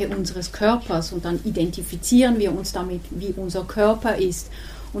Grundlage unseres Körpers und dann identifizieren wir uns damit, wie unser Körper ist.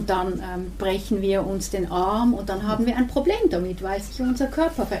 Und dann brechen wir uns den Arm und dann haben wir ein Problem damit, weil sich unser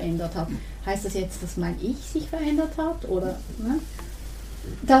Körper verändert hat. Heißt das jetzt, dass mein Ich sich verändert hat? Oder, ne?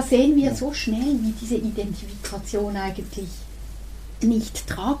 Da sehen wir so schnell, wie diese Identifikation eigentlich nicht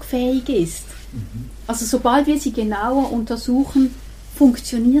tragfähig ist. Also sobald wir sie genauer untersuchen,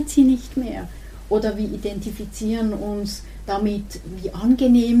 funktioniert sie nicht mehr. Oder wir identifizieren uns damit, wie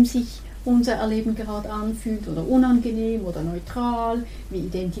angenehm sich unser Erleben gerade anfühlt oder unangenehm oder neutral. Wir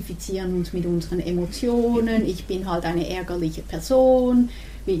identifizieren uns mit unseren Emotionen. Ich bin halt eine ärgerliche Person.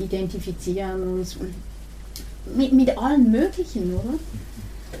 Wir identifizieren uns mit allen möglichen, oder?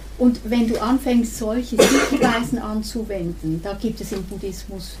 Und wenn du anfängst, solche Sichtweisen anzuwenden, da gibt es im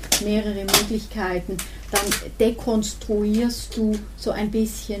Buddhismus mehrere Möglichkeiten, dann dekonstruierst du so ein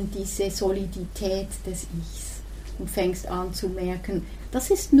bisschen diese Solidität des Ichs und fängst an zu merken, das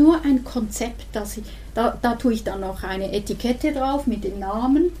ist nur ein Konzept, da tue ich dann noch eine Etikette drauf mit dem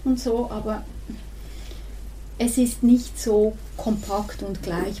Namen und so, aber es ist nicht so kompakt und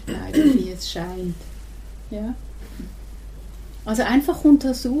gleichbleibend, wie es scheint. Ja? Also einfach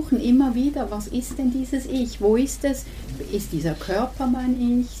untersuchen immer wieder, was ist denn dieses Ich? Wo ist es? Ist dieser Körper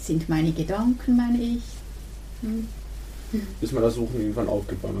mein Ich? Sind meine Gedanken mein Ich? Bis man das Suchen irgendwann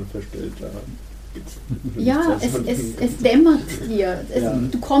aufgibt, weil man feststellt, gibt's ja, es dämmert dir.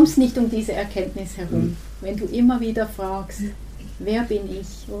 Du kommst nicht um diese Erkenntnis herum, wenn du immer wieder fragst, wer bin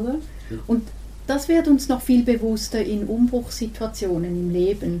ich, oder? Und das wird uns noch viel bewusster in Umbruchssituationen im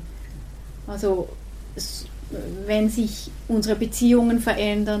Leben. Also wenn sich unsere Beziehungen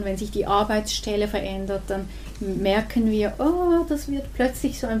verändern, wenn sich die Arbeitsstelle verändert, dann merken wir, oh, das wird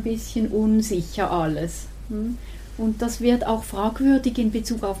plötzlich so ein bisschen unsicher alles. Und das wird auch fragwürdig in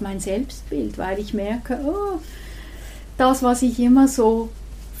Bezug auf mein Selbstbild, weil ich merke, oh, das, was ich immer so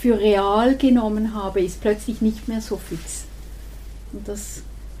für real genommen habe, ist plötzlich nicht mehr so fix. Und das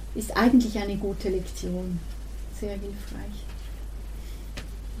ist eigentlich eine gute Lektion, sehr hilfreich.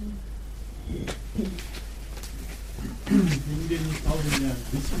 Finden wir nicht auch in der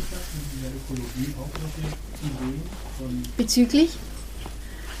Wissenschaft und in der Ökologie auch solche Ideen von bezüglich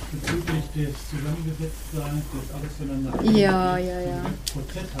des Zusammengesetztseins, des alles voneinander ja.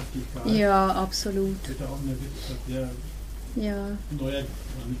 Prozesshaftigkeit. Ja, absolut. Das wird auch in der Wissenschaft sehr nicht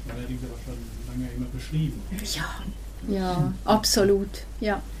neuerdings, aber schon lange immer beschrieben. Ja, absolut.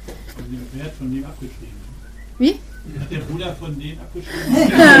 Ja. Wer hat von dem abgeschrieben? Wie? Hat der Bruder von denen abgeschrieben?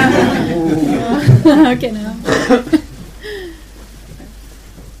 Ja, genau.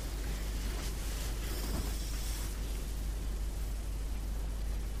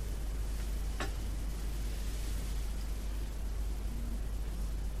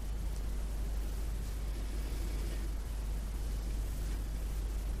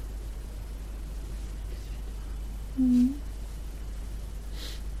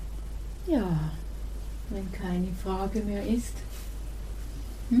 Ja, wenn keine Frage mehr ist.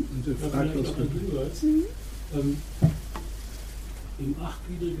 Im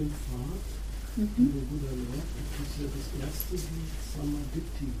achtgliedrigen Pfad, den der Buddha lehrt, gibt es ja das erste Glied Samadhi.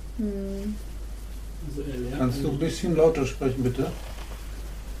 Also er lernt. Kannst du ein bisschen lauter sprechen, bitte?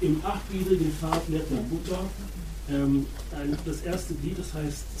 Im achtgliedrigen Pfad lehrt der Buddha das erste Glied, das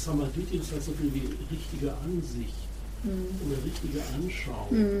heißt Samadhi, das heißt so viel wie richtige Ansicht oder richtige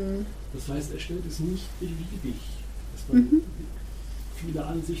Anschauung. Das heißt, er stellt es nicht beliebig, dass man viele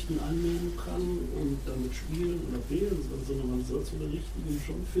Ansichten annehmen kann und damit spielen oder wählen, sondern man soll zu der richtigen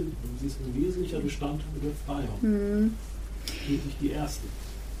schon finden. Sie ist ein wesentlicher Bestandteil der Freiheit. Wirklich die erste.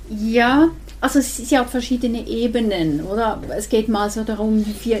 Ja, also es ist ja auf verschiedene Ebenen, oder? Es geht mal so darum,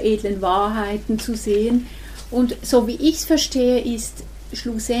 die 4 edlen Wahrheiten zu sehen. Und so wie ich es verstehe, ist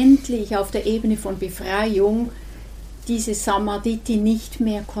schlussendlich auf der Ebene von Befreiung diese Samadhi nicht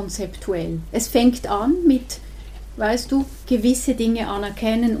mehr konzeptuell. Es fängt an mit, weißt du, gewisse Dinge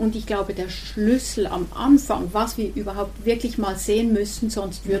anerkennen, und ich glaube, der Schlüssel am Anfang, was wir überhaupt wirklich mal sehen müssen,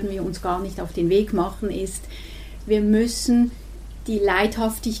 sonst würden wir uns gar nicht auf den Weg machen, ist, wir müssen die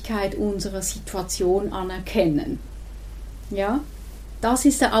Leidhaftigkeit unserer Situation anerkennen. Ja? Das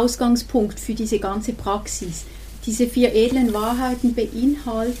ist der Ausgangspunkt für diese ganze Praxis. Diese 4 edlen Wahrheiten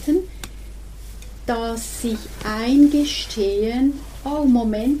beinhalten, dass sich eingestehen, oh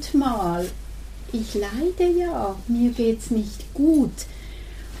Moment mal, ich leide ja, mir geht's nicht gut.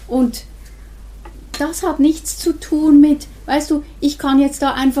 Und das hat nichts zu tun mit, weißt du, ich kann jetzt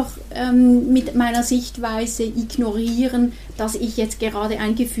da einfach mit meiner Sichtweise ignorieren, dass ich jetzt gerade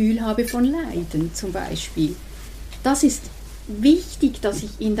ein Gefühl habe von Leiden zum Beispiel. Das ist wichtig, dass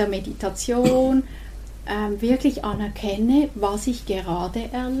ich in der Meditation wirklich anerkenne, was ich gerade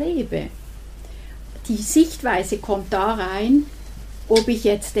erlebe. Die Sichtweise kommt da rein, ob ich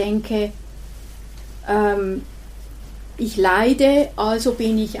jetzt denke, ich leide, also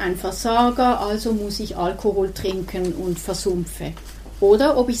bin ich ein Versager, also muss ich Alkohol trinken und versumpfe.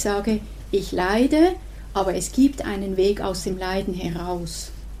 Oder ob ich sage, ich leide, aber es gibt einen Weg aus dem Leiden heraus.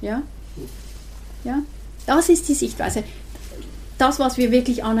 Ja? Ja? Das ist die Sichtweise. Das, was wir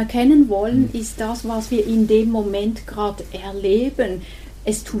wirklich anerkennen wollen, ist das, was wir in dem Moment gerade erleben.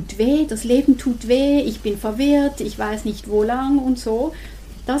 Es tut weh, das Leben tut weh, ich bin verwirrt, ich weiß nicht wo lang und so.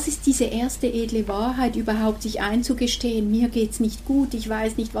 Das ist diese erste edle Wahrheit, überhaupt sich einzugestehen, mir geht's nicht gut, ich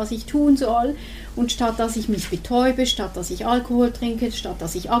weiß nicht, was ich tun soll. Und statt dass ich mich betäube, statt dass ich Alkohol trinke, statt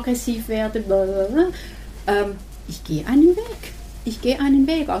dass ich aggressiv werde, ich gehe einen Weg. Ich gehe einen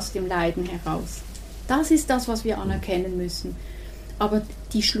Weg aus dem Leiden heraus. Das ist das, was wir anerkennen müssen. Aber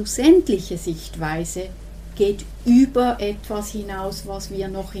die schlussendliche Sichtweise geht über etwas hinaus, was wir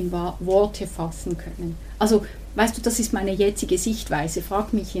noch in Worte fassen können. Also, weißt du, das ist meine jetzige Sichtweise.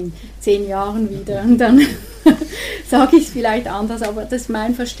 Frag mich in 10 Jahren wieder und dann sage ich es vielleicht anders, aber das ist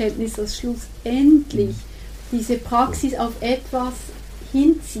mein Verständnis, dass schlussendlich diese Praxis auf etwas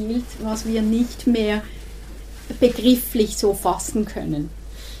hinzielt, was wir nicht mehr begrifflich so fassen können.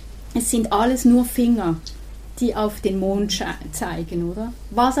 Es sind alles nur Finger, die auf den Mond zeigen, oder?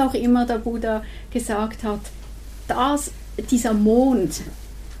 Was auch immer der Buddha gesagt hat, dieser Mond,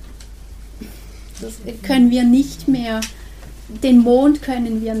 den Mond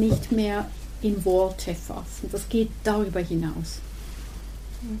können wir nicht mehr in Worte fassen. Das geht darüber hinaus.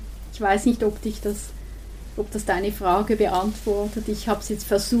 Ich weiß nicht, ob das deine Frage beantwortet. Ich habe es jetzt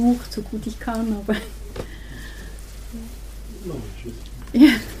versucht, so gut ich kann, aber... Ja.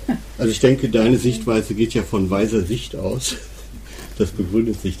 Also ich denke, deine Sichtweise geht ja von weiser Sicht aus. Das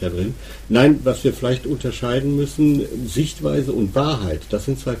begründet sich da drin. Nein, was wir vielleicht unterscheiden müssen, Sichtweise und Wahrheit, das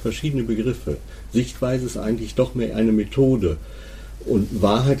sind zwei verschiedene Begriffe. Sichtweise ist eigentlich doch mehr eine Methode. Und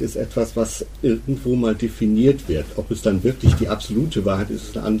Wahrheit ist etwas, was irgendwo mal definiert wird. Ob es dann wirklich die absolute Wahrheit ist,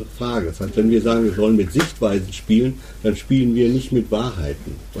 ist eine andere Frage. Das heißt, wenn wir sagen, wir sollen mit Sichtweisen spielen, dann spielen wir nicht mit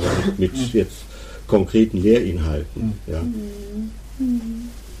Wahrheiten oder mit jetzt konkreten Lehrinhalten. Ja.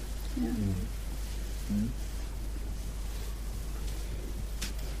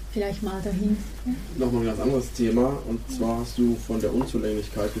 Vielleicht mal dahin. Nochmal ein ganz anderes Thema, und zwar hast du von der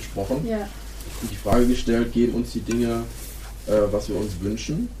Unzulänglichkeit gesprochen. Ja. Und die Frage gestellt, geben uns die Dinge, was wir uns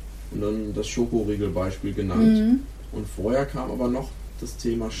wünschen, und dann das Schokoriegelbeispiel genannt. Und vorher kam aber noch das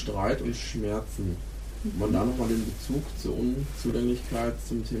Thema Streit und Schmerzen. Kann man da nochmal den Bezug zur Unzulänglichkeit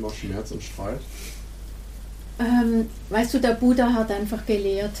zum Thema Schmerz und Streit? Weißt du, der Buddha hat einfach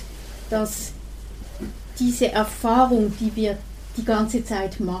gelehrt, dass diese Erfahrung, die wir die ganze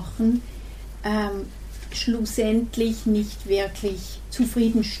Zeit machen, schlussendlich nicht wirklich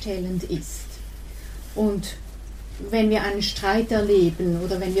zufriedenstellend ist. Und wenn wir einen Streit erleben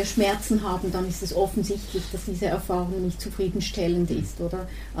oder wenn wir Schmerzen haben, dann ist es offensichtlich, dass diese Erfahrung nicht zufriedenstellend ist, oder?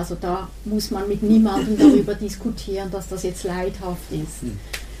 Also da muss man mit niemandem darüber diskutieren, dass das jetzt leidhaft ist.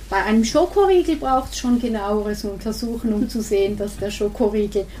 Bei einem Schokoriegel braucht es schon genaueres Untersuchen, um zu sehen, dass der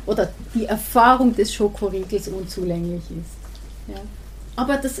Schokoriegel oder die Erfahrung des Schokoriegels unzulänglich ist. Ja.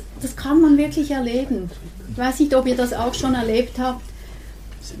 Aber das kann man wirklich erleben. Ich weiß nicht, ob ihr das auch schon erlebt habt,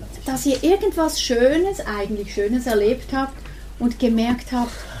 dass ihr irgendwas eigentlich Schönes erlebt habt und gemerkt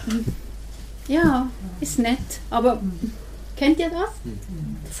habt, ja, ist nett, aber kennt ihr das?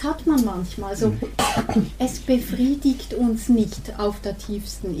 Das hat man manchmal so. Es befriedigt uns nicht auf der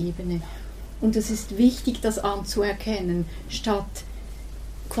tiefsten Ebene. Und es ist wichtig, das anzuerkennen, statt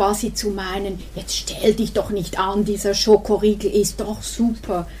quasi zu meinen, jetzt stell dich doch nicht an, dieser Schokoriegel ist doch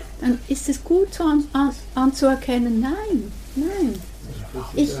super. Dann ist es gut anzuerkennen, nein.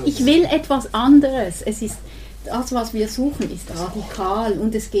 Ich will etwas anderes. Es ist das, was wir suchen, ist radikal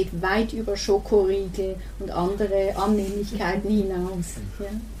und es geht weit über Schokoriegel und andere Annehmlichkeiten hinaus. Ja.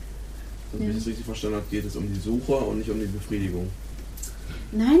 Und wenn ich das richtig verstanden habe, geht es um die Suche und nicht um die Befriedigung.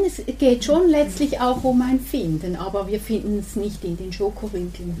 Nein, es geht schon letztlich auch um ein Finden, aber wir finden es nicht in den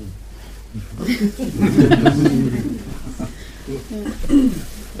Schokoriegeln. Ja.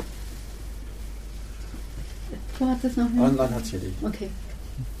 Du hattest noch eine? Nein, hat sie nicht. Okay.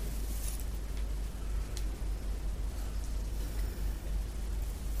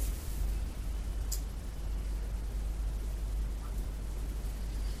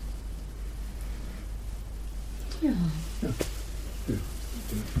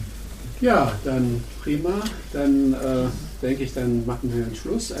 Ja, dann prima. Dann denke ich, dann machen wir einen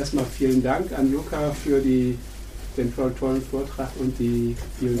Schluss. Erstmal vielen Dank an Yuka für den tollen Vortrag und die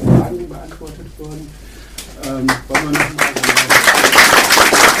vielen Fragen, die beantwortet wurden. Wollen wir noch mal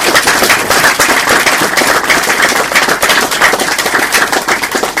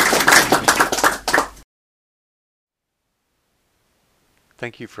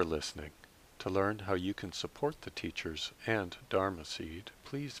Thank you for listening. To learn how you can support the teachers and Dharma Seed,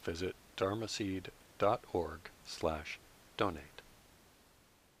 please visit dharmaseed.org/donate.